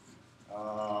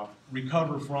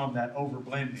recover from that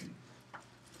over-blending.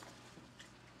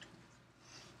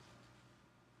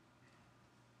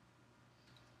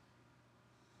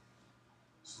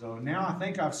 So now I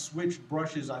think I've switched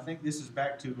brushes. I think this is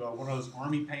back to one of those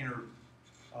Army Painter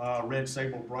red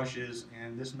sable brushes,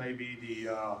 and this may be the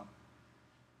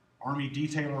Army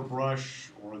Detailer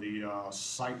brush or the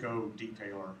Psycho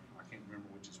Detailer. I can't remember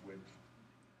which is which.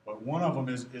 But one of them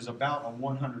is about a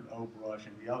 100-0 brush,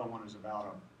 and the other one is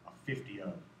about a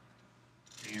 50-0.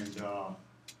 And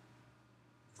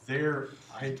there,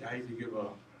 I hate to give a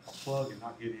plug and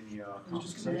not get any I was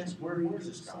just going to compensation. ask, Where's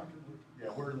this guy? Yeah,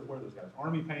 where are those guys?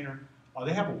 Army Painter.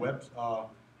 They have a web,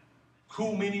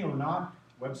 Cool Mini or Not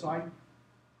website.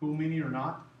 Cool Mini or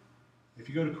Not. If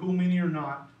you go to Cool Mini or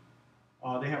Not,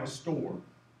 they have a store.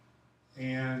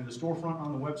 And the storefront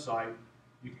on the website,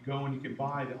 you can go and you can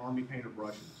buy the Army Painter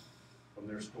brushes from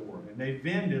their store. And they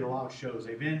vend at a lot of shows.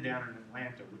 They vend down in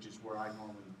Atlanta, which is where I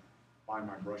normally buy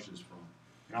my brushes from.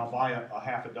 And I'll buy a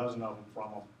half a dozen of them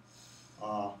from them.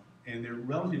 And they're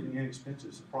relatively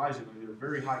inexpensive. Surprisingly, they're a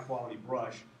very high quality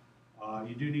brush.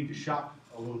 You do need to shop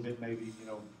a little bit, maybe,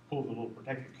 pull the little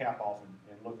protective cap off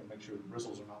and look and make sure the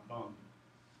bristles are not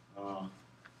bummed.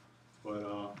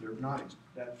 But they're not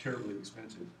that terribly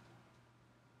expensive.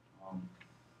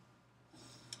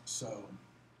 So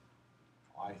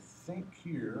I think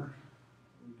here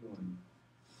we're doing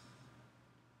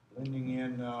blending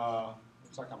in.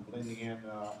 Looks like I'm blending in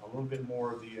a little bit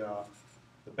more of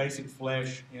the basic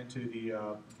flesh into the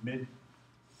mid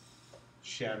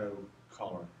shadow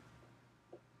color.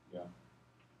 Yeah.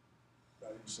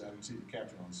 I didn't see the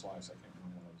caption on the slides. I can't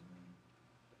remember what I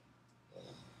was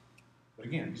doing. But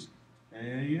again,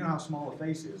 and you know how small a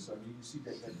face is, so you can see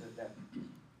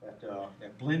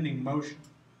that blending motion.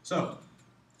 So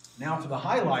now for the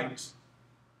highlights,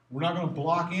 we're not going to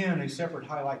block in a separate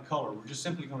highlight color. We're just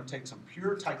simply going to take some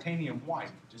pure titanium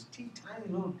white, just tiny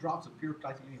little drops of pure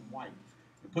titanium white,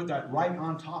 and put that right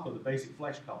on top of the basic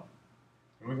flesh color.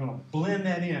 And we're going to blend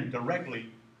that in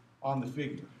directly on the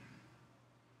figure.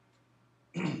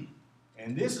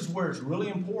 And this is where it's really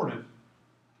important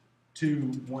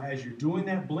to, as you're doing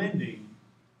that blending,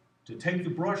 to take the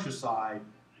brush aside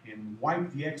and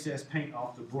wipe the excess paint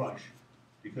off the brush.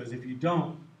 Because if you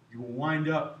don't, you will wind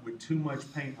up with too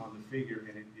much paint on the figure,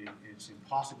 and it's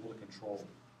impossible to control.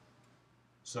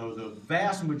 So the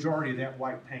vast majority of that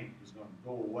white paint is going to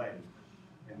go away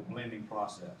in the blending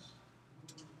process.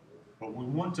 But we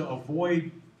want to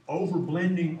avoid over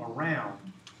blending around.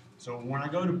 So when I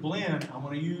go to blend, I'm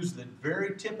going to use the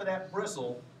very tip of that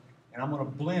bristle, and I'm going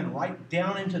to blend right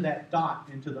down into that dot,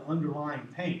 into the underlying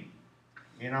paint.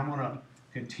 And I'm going to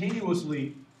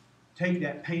continuously take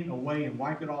that paint away and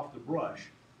wipe it off the brush.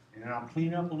 And then I'll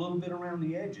clean up a little bit around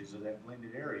the edges of that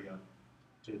blended area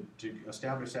to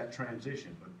establish that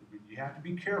transition. But you have to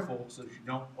be careful so that you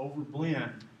don't over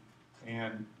blend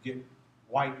and get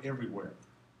white everywhere.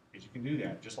 Because you can do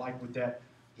that, just like with that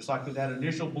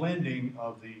initial blending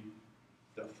of the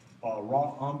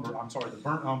raw umber, the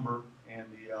burnt umber and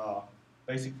the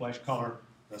basic flesh color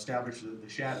to establish the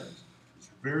shadows. It's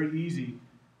very easy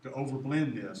to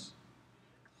overblend this.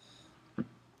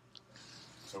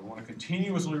 So we want to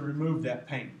continuously remove that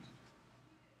paint.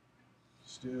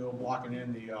 Still blocking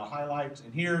in the highlights.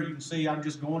 And here you can see I'm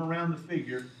just going around the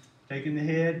figure, taking the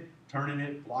head, turning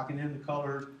it, blocking in the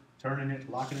colors, turning it,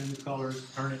 blocking in the colors,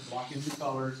 turning it, blocking in the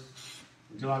colors,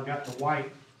 until I've got the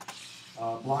white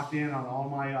blocked in on all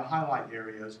my highlight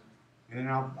areas, and then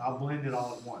I'll blend it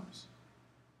all at once.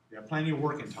 You have plenty of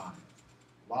working time.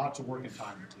 Lots of working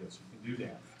time with this. You can do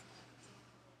that.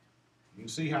 You can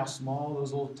see how small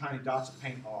those little tiny dots of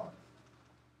paint are.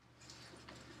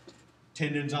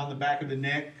 Tendons on the back of the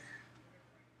neck.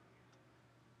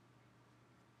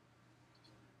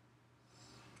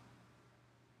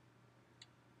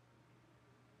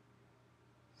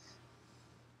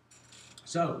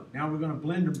 So now we're going to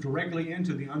blend them directly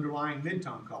into the underlying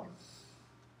midtone color.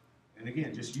 And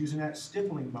again, just using that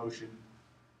stippling motion,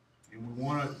 and we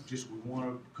want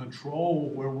to control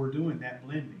where we're doing that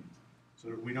blending, so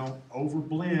that we don't over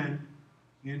blend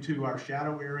into our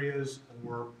shadow areas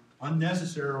or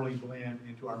unnecessarily blend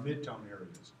into our midtone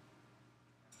areas.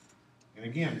 And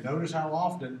again, notice how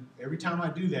often, every time I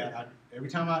do that,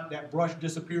 that brush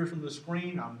disappears from the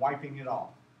screen, I'm wiping it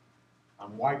off.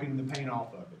 I'm wiping the paint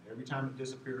off of it every time it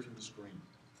disappears from the screen.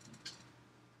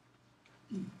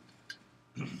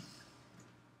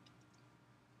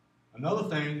 Another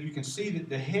thing, you can see that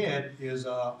the head is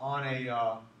on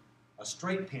a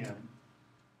straight pin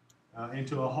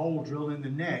into a hole drilled in the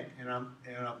neck, and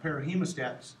a pair of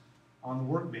hemostats on the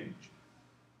workbench.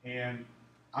 And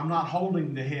I'm not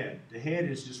holding the head. The head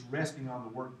is just resting on the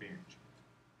workbench.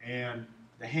 And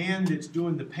the hand that's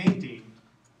doing the painting,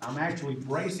 I'm actually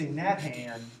bracing that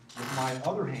hand with my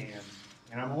other hand,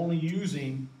 and I'm only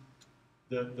using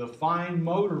the fine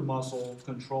motor muscle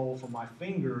control for my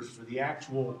fingers for the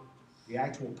actual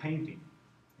painting.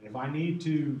 And if I need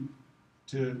to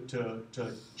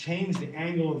change the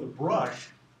angle of the brush,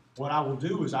 what I will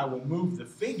do is I will move the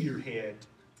figurehead,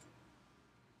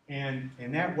 and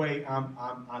that way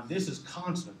this is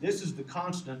constant. This is the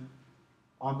constant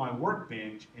on my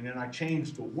workbench, and then I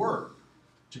change the work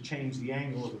to change the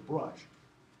angle of the brush.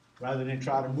 Rather than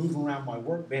try to move around my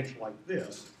workbench like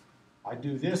this, I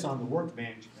do this on the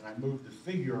workbench, and I move the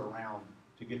figure around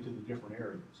to get to the different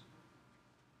areas.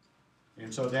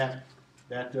 And so that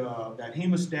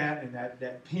hemostat and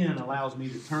that pin allows me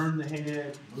to turn the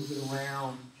head, move it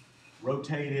around,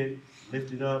 rotate it,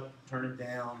 lift it up, turn it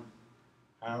down,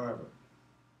 however.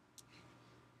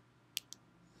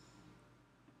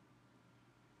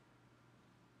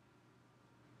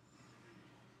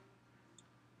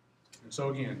 And so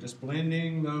again, just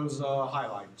blending those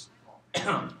highlights. You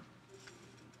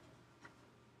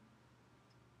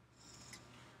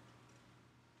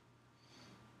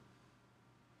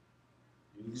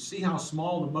can see how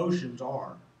small the motions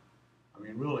are. I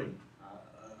mean, really,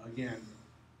 again,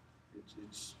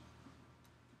 it's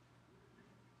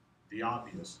the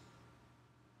obvious.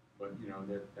 But you know,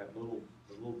 that little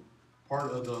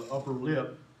part of the upper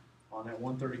lip on that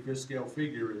 1/35th scale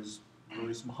figure is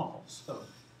really small. So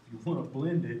if you want to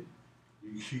blend it,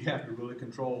 you have to really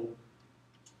control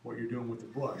what you're doing with the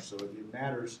brush. So it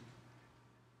matters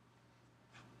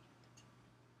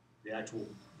the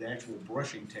actual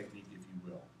brushing technique, if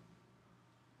you will.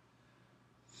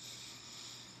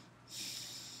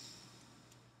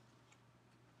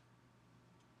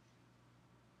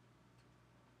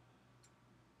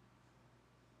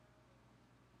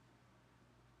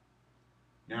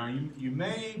 Now, you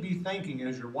may be thinking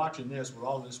as you're watching this with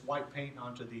all this white paint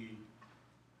onto the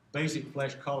basic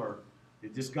flesh color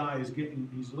that this guy is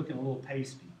he's looking a little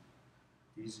pasty.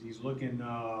 He's looking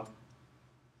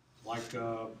like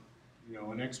you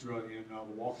know, an extra in The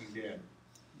Walking Dead.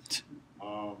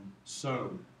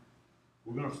 So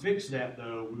we're going to fix that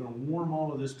though. We're going to warm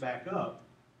all of this back up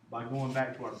by going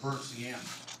back to our burnt sienna.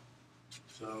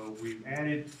 So we've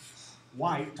added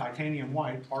white, titanium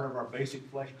white, part of our basic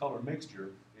flesh color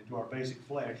mixture, into our basic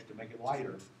flesh to make it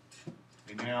lighter.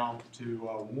 And now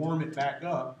to warm it back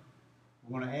up,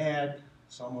 we're going to add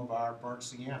some of our burnt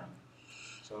sienna.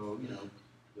 So, you know,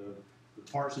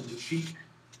 the parts of the cheek,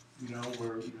 you know,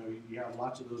 where, you know, you have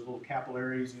lots of those little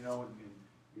capillaries, you know, and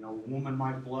you know, a woman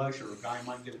might blush or a guy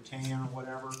might get a tan or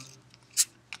whatever.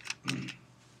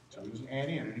 So we just add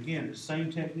in, and again, the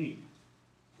same technique.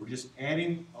 We're just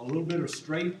adding a little bit of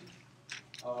straight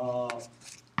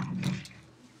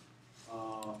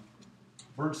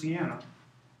burnt sienna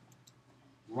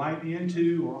right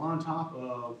into or on top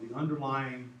of the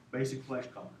underlying basic flesh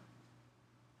color.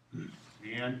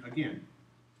 And again,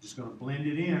 just going to blend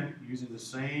it in using the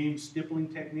same stippling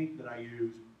technique that I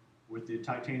used with the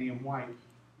titanium white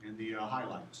and the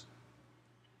highlights.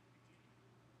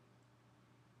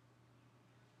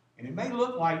 And it may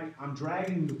look like I'm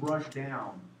dragging the brush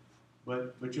down,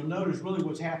 but you'll notice really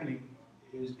what's happening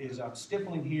is I'm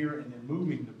stippling here and then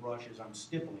moving the brush as I'm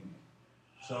stippling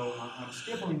it. So I'm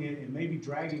stippling it and maybe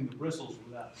dragging the bristles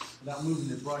without moving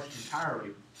the brush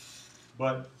entirely,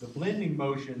 but the blending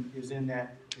motion is in the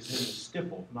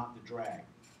stipple, not the drag.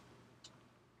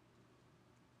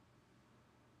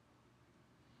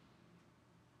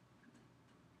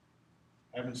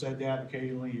 Having said that,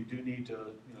 occasionally you do need to,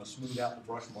 you know, smooth out the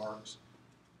brush marks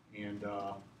and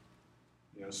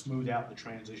you know, smooth out the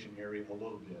transition area a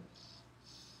little bit.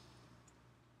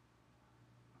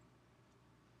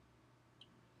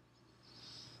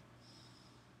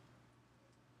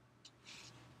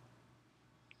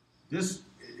 This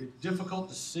is difficult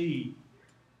to see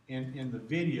in the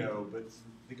video, but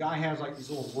the guy has like these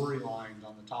little worry lines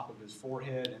on the top of his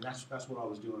forehead, and that's what I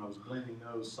was doing. I was blending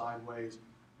those sideways.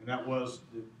 And that was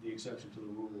the exception to the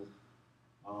rule,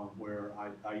 where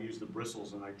I used the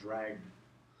bristles and I dragged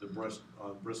the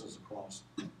bristles across.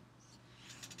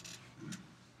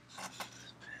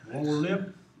 Lower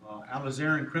lip,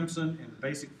 alizarin crimson and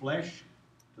basic flesh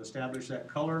to establish that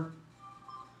color.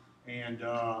 And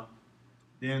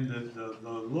then the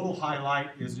little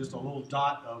highlight is just a little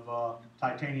dot of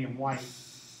titanium white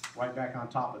right back on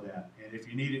top of that. And if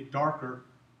you need it darker,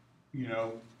 you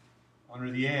know, under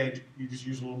the edge, you just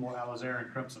use a little more alizarin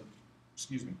crimson.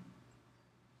 Excuse me.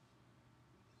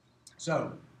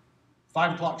 So,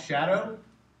 5 o'clock shadow,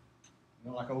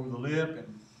 you know, like over the lip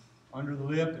and under the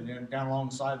lip and then down along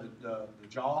the side of the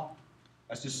jaw.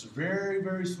 That's just very,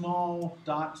 very small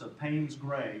dots of Payne's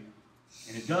gray.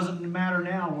 And it doesn't matter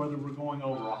now whether we're going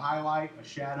over a highlight, a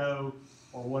shadow,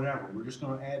 or whatever. We're just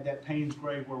going to add that Payne's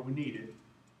gray where we need it.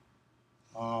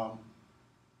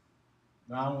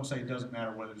 Now, I won't say it doesn't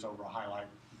matter whether it's over a highlight,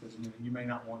 because you may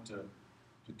not want to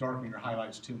darken your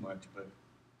highlights too much, but I'm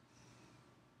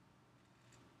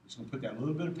just going to put that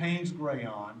little bit of Payne's gray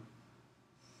on.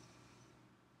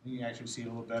 You can actually see it a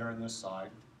little better on this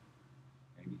side,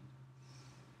 maybe.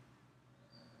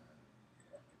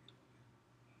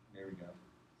 There we go.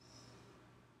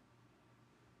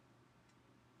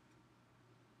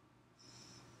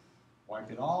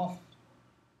 Wipe it off,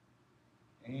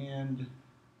 and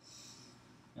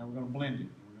now we're going to blend it.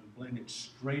 We're going to blend it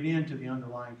straight into the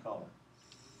underlying color.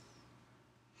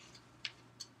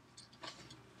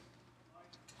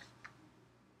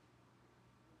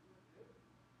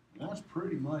 And that's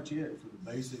pretty much it for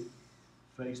the basic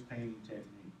face painting technique.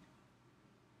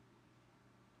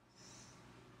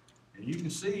 And you can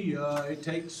see it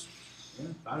takes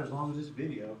about as long as this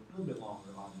video, a little bit longer,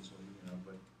 obviously, you know,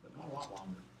 but not a lot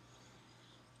longer.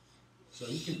 So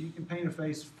you can paint a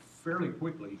face fairly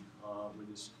quickly with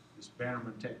this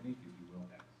Bannerman technique, if you will.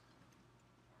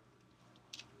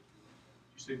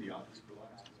 You say the eyes for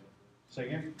last? Say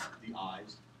again? The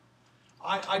eyes.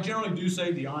 I generally do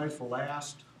save the eyes for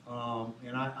last,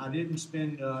 and I didn't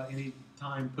spend any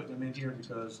time putting them in here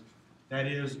because that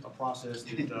is a process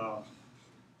that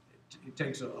it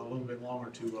takes a little bit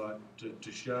longer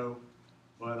to show.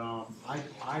 But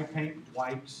I paint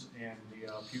whites and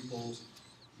the pupils,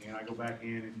 and I go back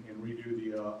in and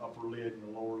redo the upper lid and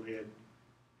the lower lid.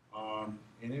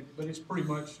 But it's pretty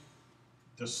much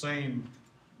the same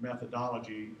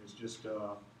methodology. It's just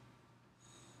an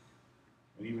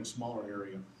even smaller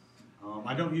area.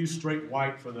 I don't use straight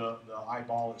white for the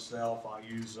eyeball itself. I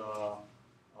use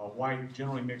white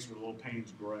generally mixed with a little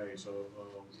Payne's gray, so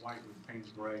white with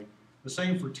Payne's gray. The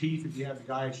same for teeth. If you have the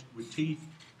guys with teeth,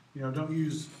 don't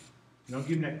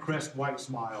give them that crest white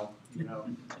smile.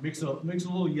 Mix a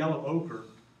little yellow ochre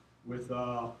with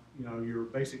your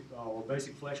basic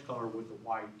flesh color with the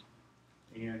white,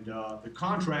 and the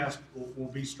contrast will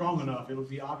be strong enough. It'll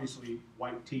be obviously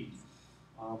white teeth,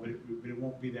 but it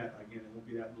won't be that, again. It won't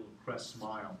be that little crest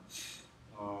smile.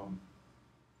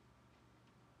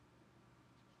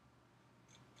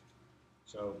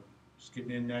 So just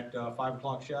getting in that 5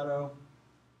 o'clock shadow,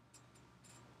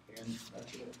 and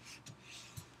that's it.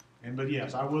 But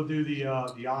yes, I will do the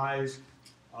eyes,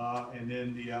 and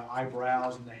then the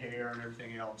eyebrows and the hair and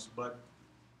everything else. But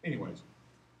anyways,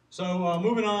 so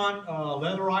moving on,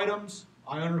 leather items.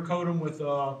 I undercoat them with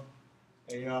a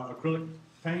acrylic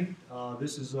paint.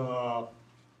 This is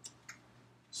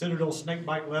Citadel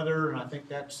snakebite leather, and I think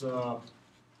that's I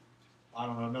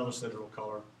don't know, another Citadel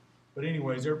color. But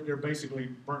anyways, they're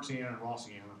basically burnt sienna and raw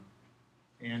sienna,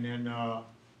 and then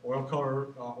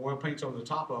oil paints over the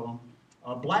top of them.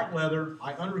 Black leather,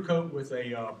 I undercoat with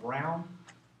a brown,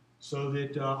 so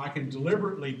that I can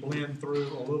deliberately blend through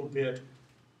a little bit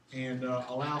and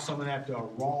allow some of that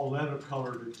raw leather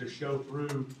color to show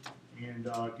through and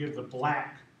give the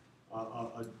black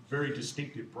a very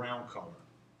distinctive brown color.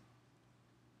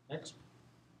 Next.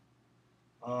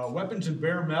 Weapons and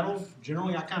bare metal.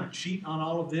 Generally, I kind of cheat on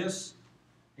all of this,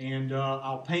 and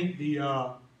I'll paint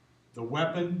the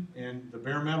weapon and the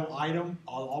bare metal item.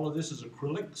 All of this is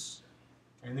acrylics,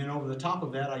 and then over the top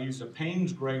of that, I use a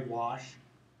Payne's gray wash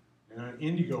and an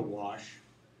indigo wash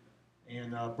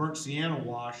and burnt sienna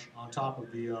wash on top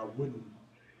of the wooden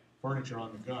furniture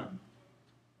on the gun.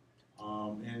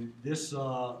 And this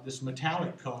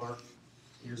metallic color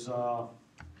is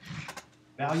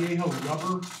Vallejo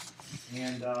rubber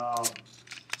and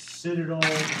Citadel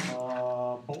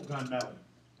bolt gun metal.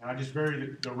 And I just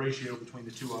vary the ratio between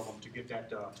the two of them to get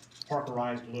that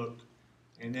parkerized look.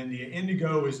 And then the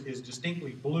indigo is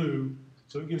distinctly blue,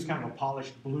 so it gives kind of a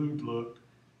polished blued look.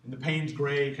 And the Payne's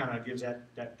gray kind of gives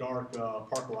that dark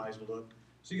parkerized look.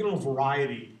 So you get a little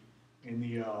variety in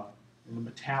the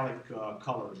metallic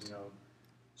colors,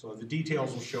 So the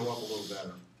details will show up a little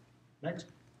better. Next.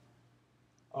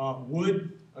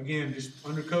 Wood, again, just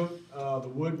undercoat the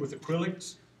wood with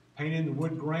acrylics, paint in the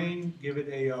wood grain, give it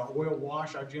a oil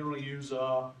wash. I generally use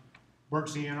burnt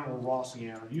sienna or raw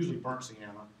sienna, usually burnt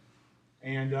sienna.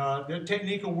 And the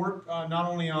technique will work not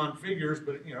only on figures,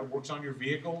 but it works on your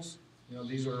vehicles.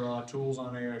 These are tools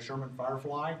on a Sherman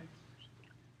Firefly,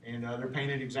 and they're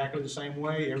painted exactly the same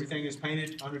way. Everything is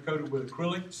painted, undercoated with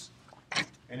acrylics,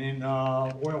 and then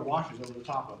oil washes over the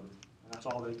top of it. And that's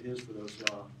all that it is for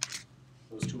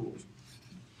those tools.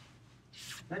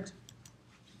 Next.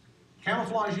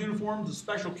 Camouflage uniforms, a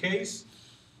special case.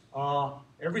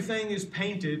 Everything is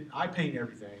painted, I paint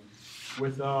everything,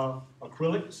 with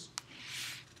acrylics.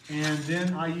 And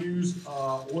then I use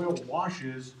oil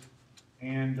washes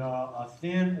and a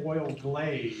thin oil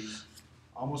glaze,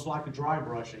 almost like a dry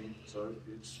brushing. So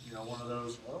it's one of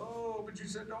those, oh, but you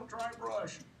said don't dry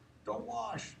brush, don't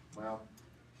wash. Well,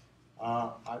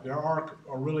 there are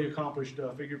really accomplished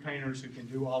figure painters who can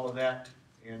do all of that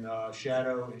in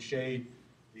shadow and shade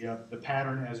the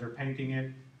pattern as they're painting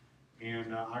it,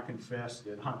 and I confess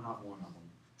that I'm not one of them.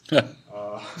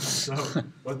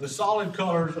 But the solid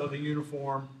colors of the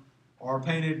uniform are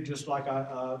painted just like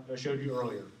I showed you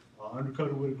earlier,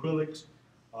 undercoated with acrylics,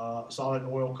 solid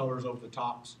oil colors over the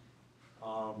tops.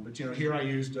 But here I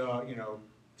used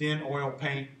thin oil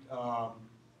paint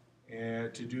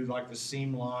and to do like the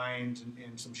seam lines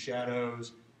and some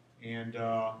shadows, and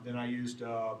then I used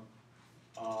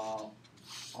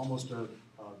almost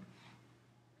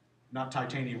not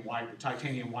titanium white, but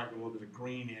titanium white with a little bit of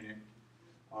green in it,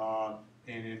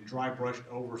 and then dry brushed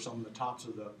over some of the tops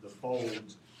of the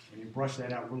folds, and you brush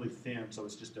that out really thin, so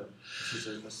it's just a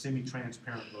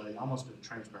semi-transparent glaze, almost a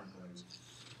transparent glaze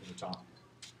at the top.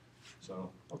 So,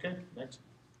 okay, next.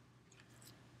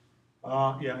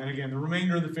 Yeah, and again, the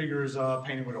remainder of the figure is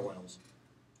painted with oils.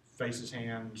 Faces,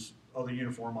 hands, other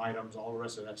uniform items, all the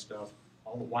rest of that stuff.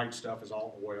 All the white stuff is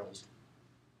all oils.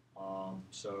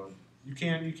 So you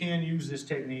can use this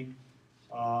technique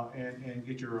and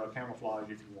get your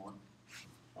camouflage if you want.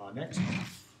 Next.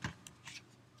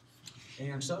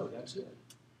 And so that's it.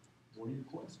 What are your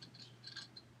questions?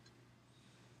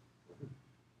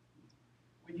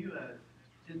 When you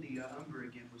did the umber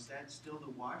again, was that still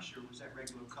the wash or was that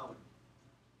regular color?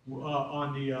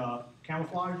 On the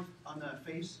camouflage? On the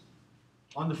face?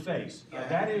 On the face. Yeah,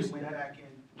 That you is went back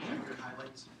in, checked your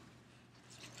highlights.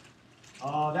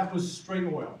 That was straight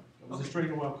oil. It was a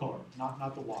straight oil color,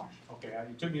 not the wash. Okay,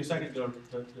 it took me a second to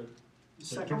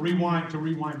Second.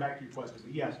 rewind back to your question.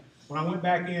 But yes, when I went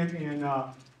back in and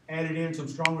added in some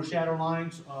stronger shadow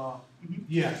lines,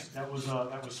 yes, that was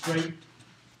straight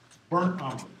burnt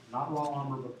umber, not raw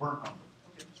umber, but burnt umber.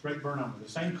 Straight burnt umber. The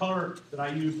same color that I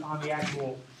used on the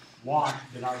actual wash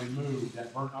that I removed,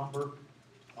 that burnt umber,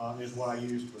 is what I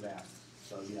used for that.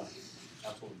 So yeah,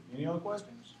 absolutely. Any other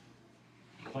questions?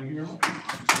 Thank you very much.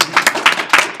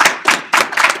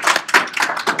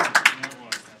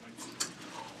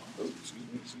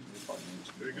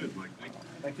 Very good, Mike.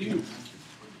 Thank you. Thank you.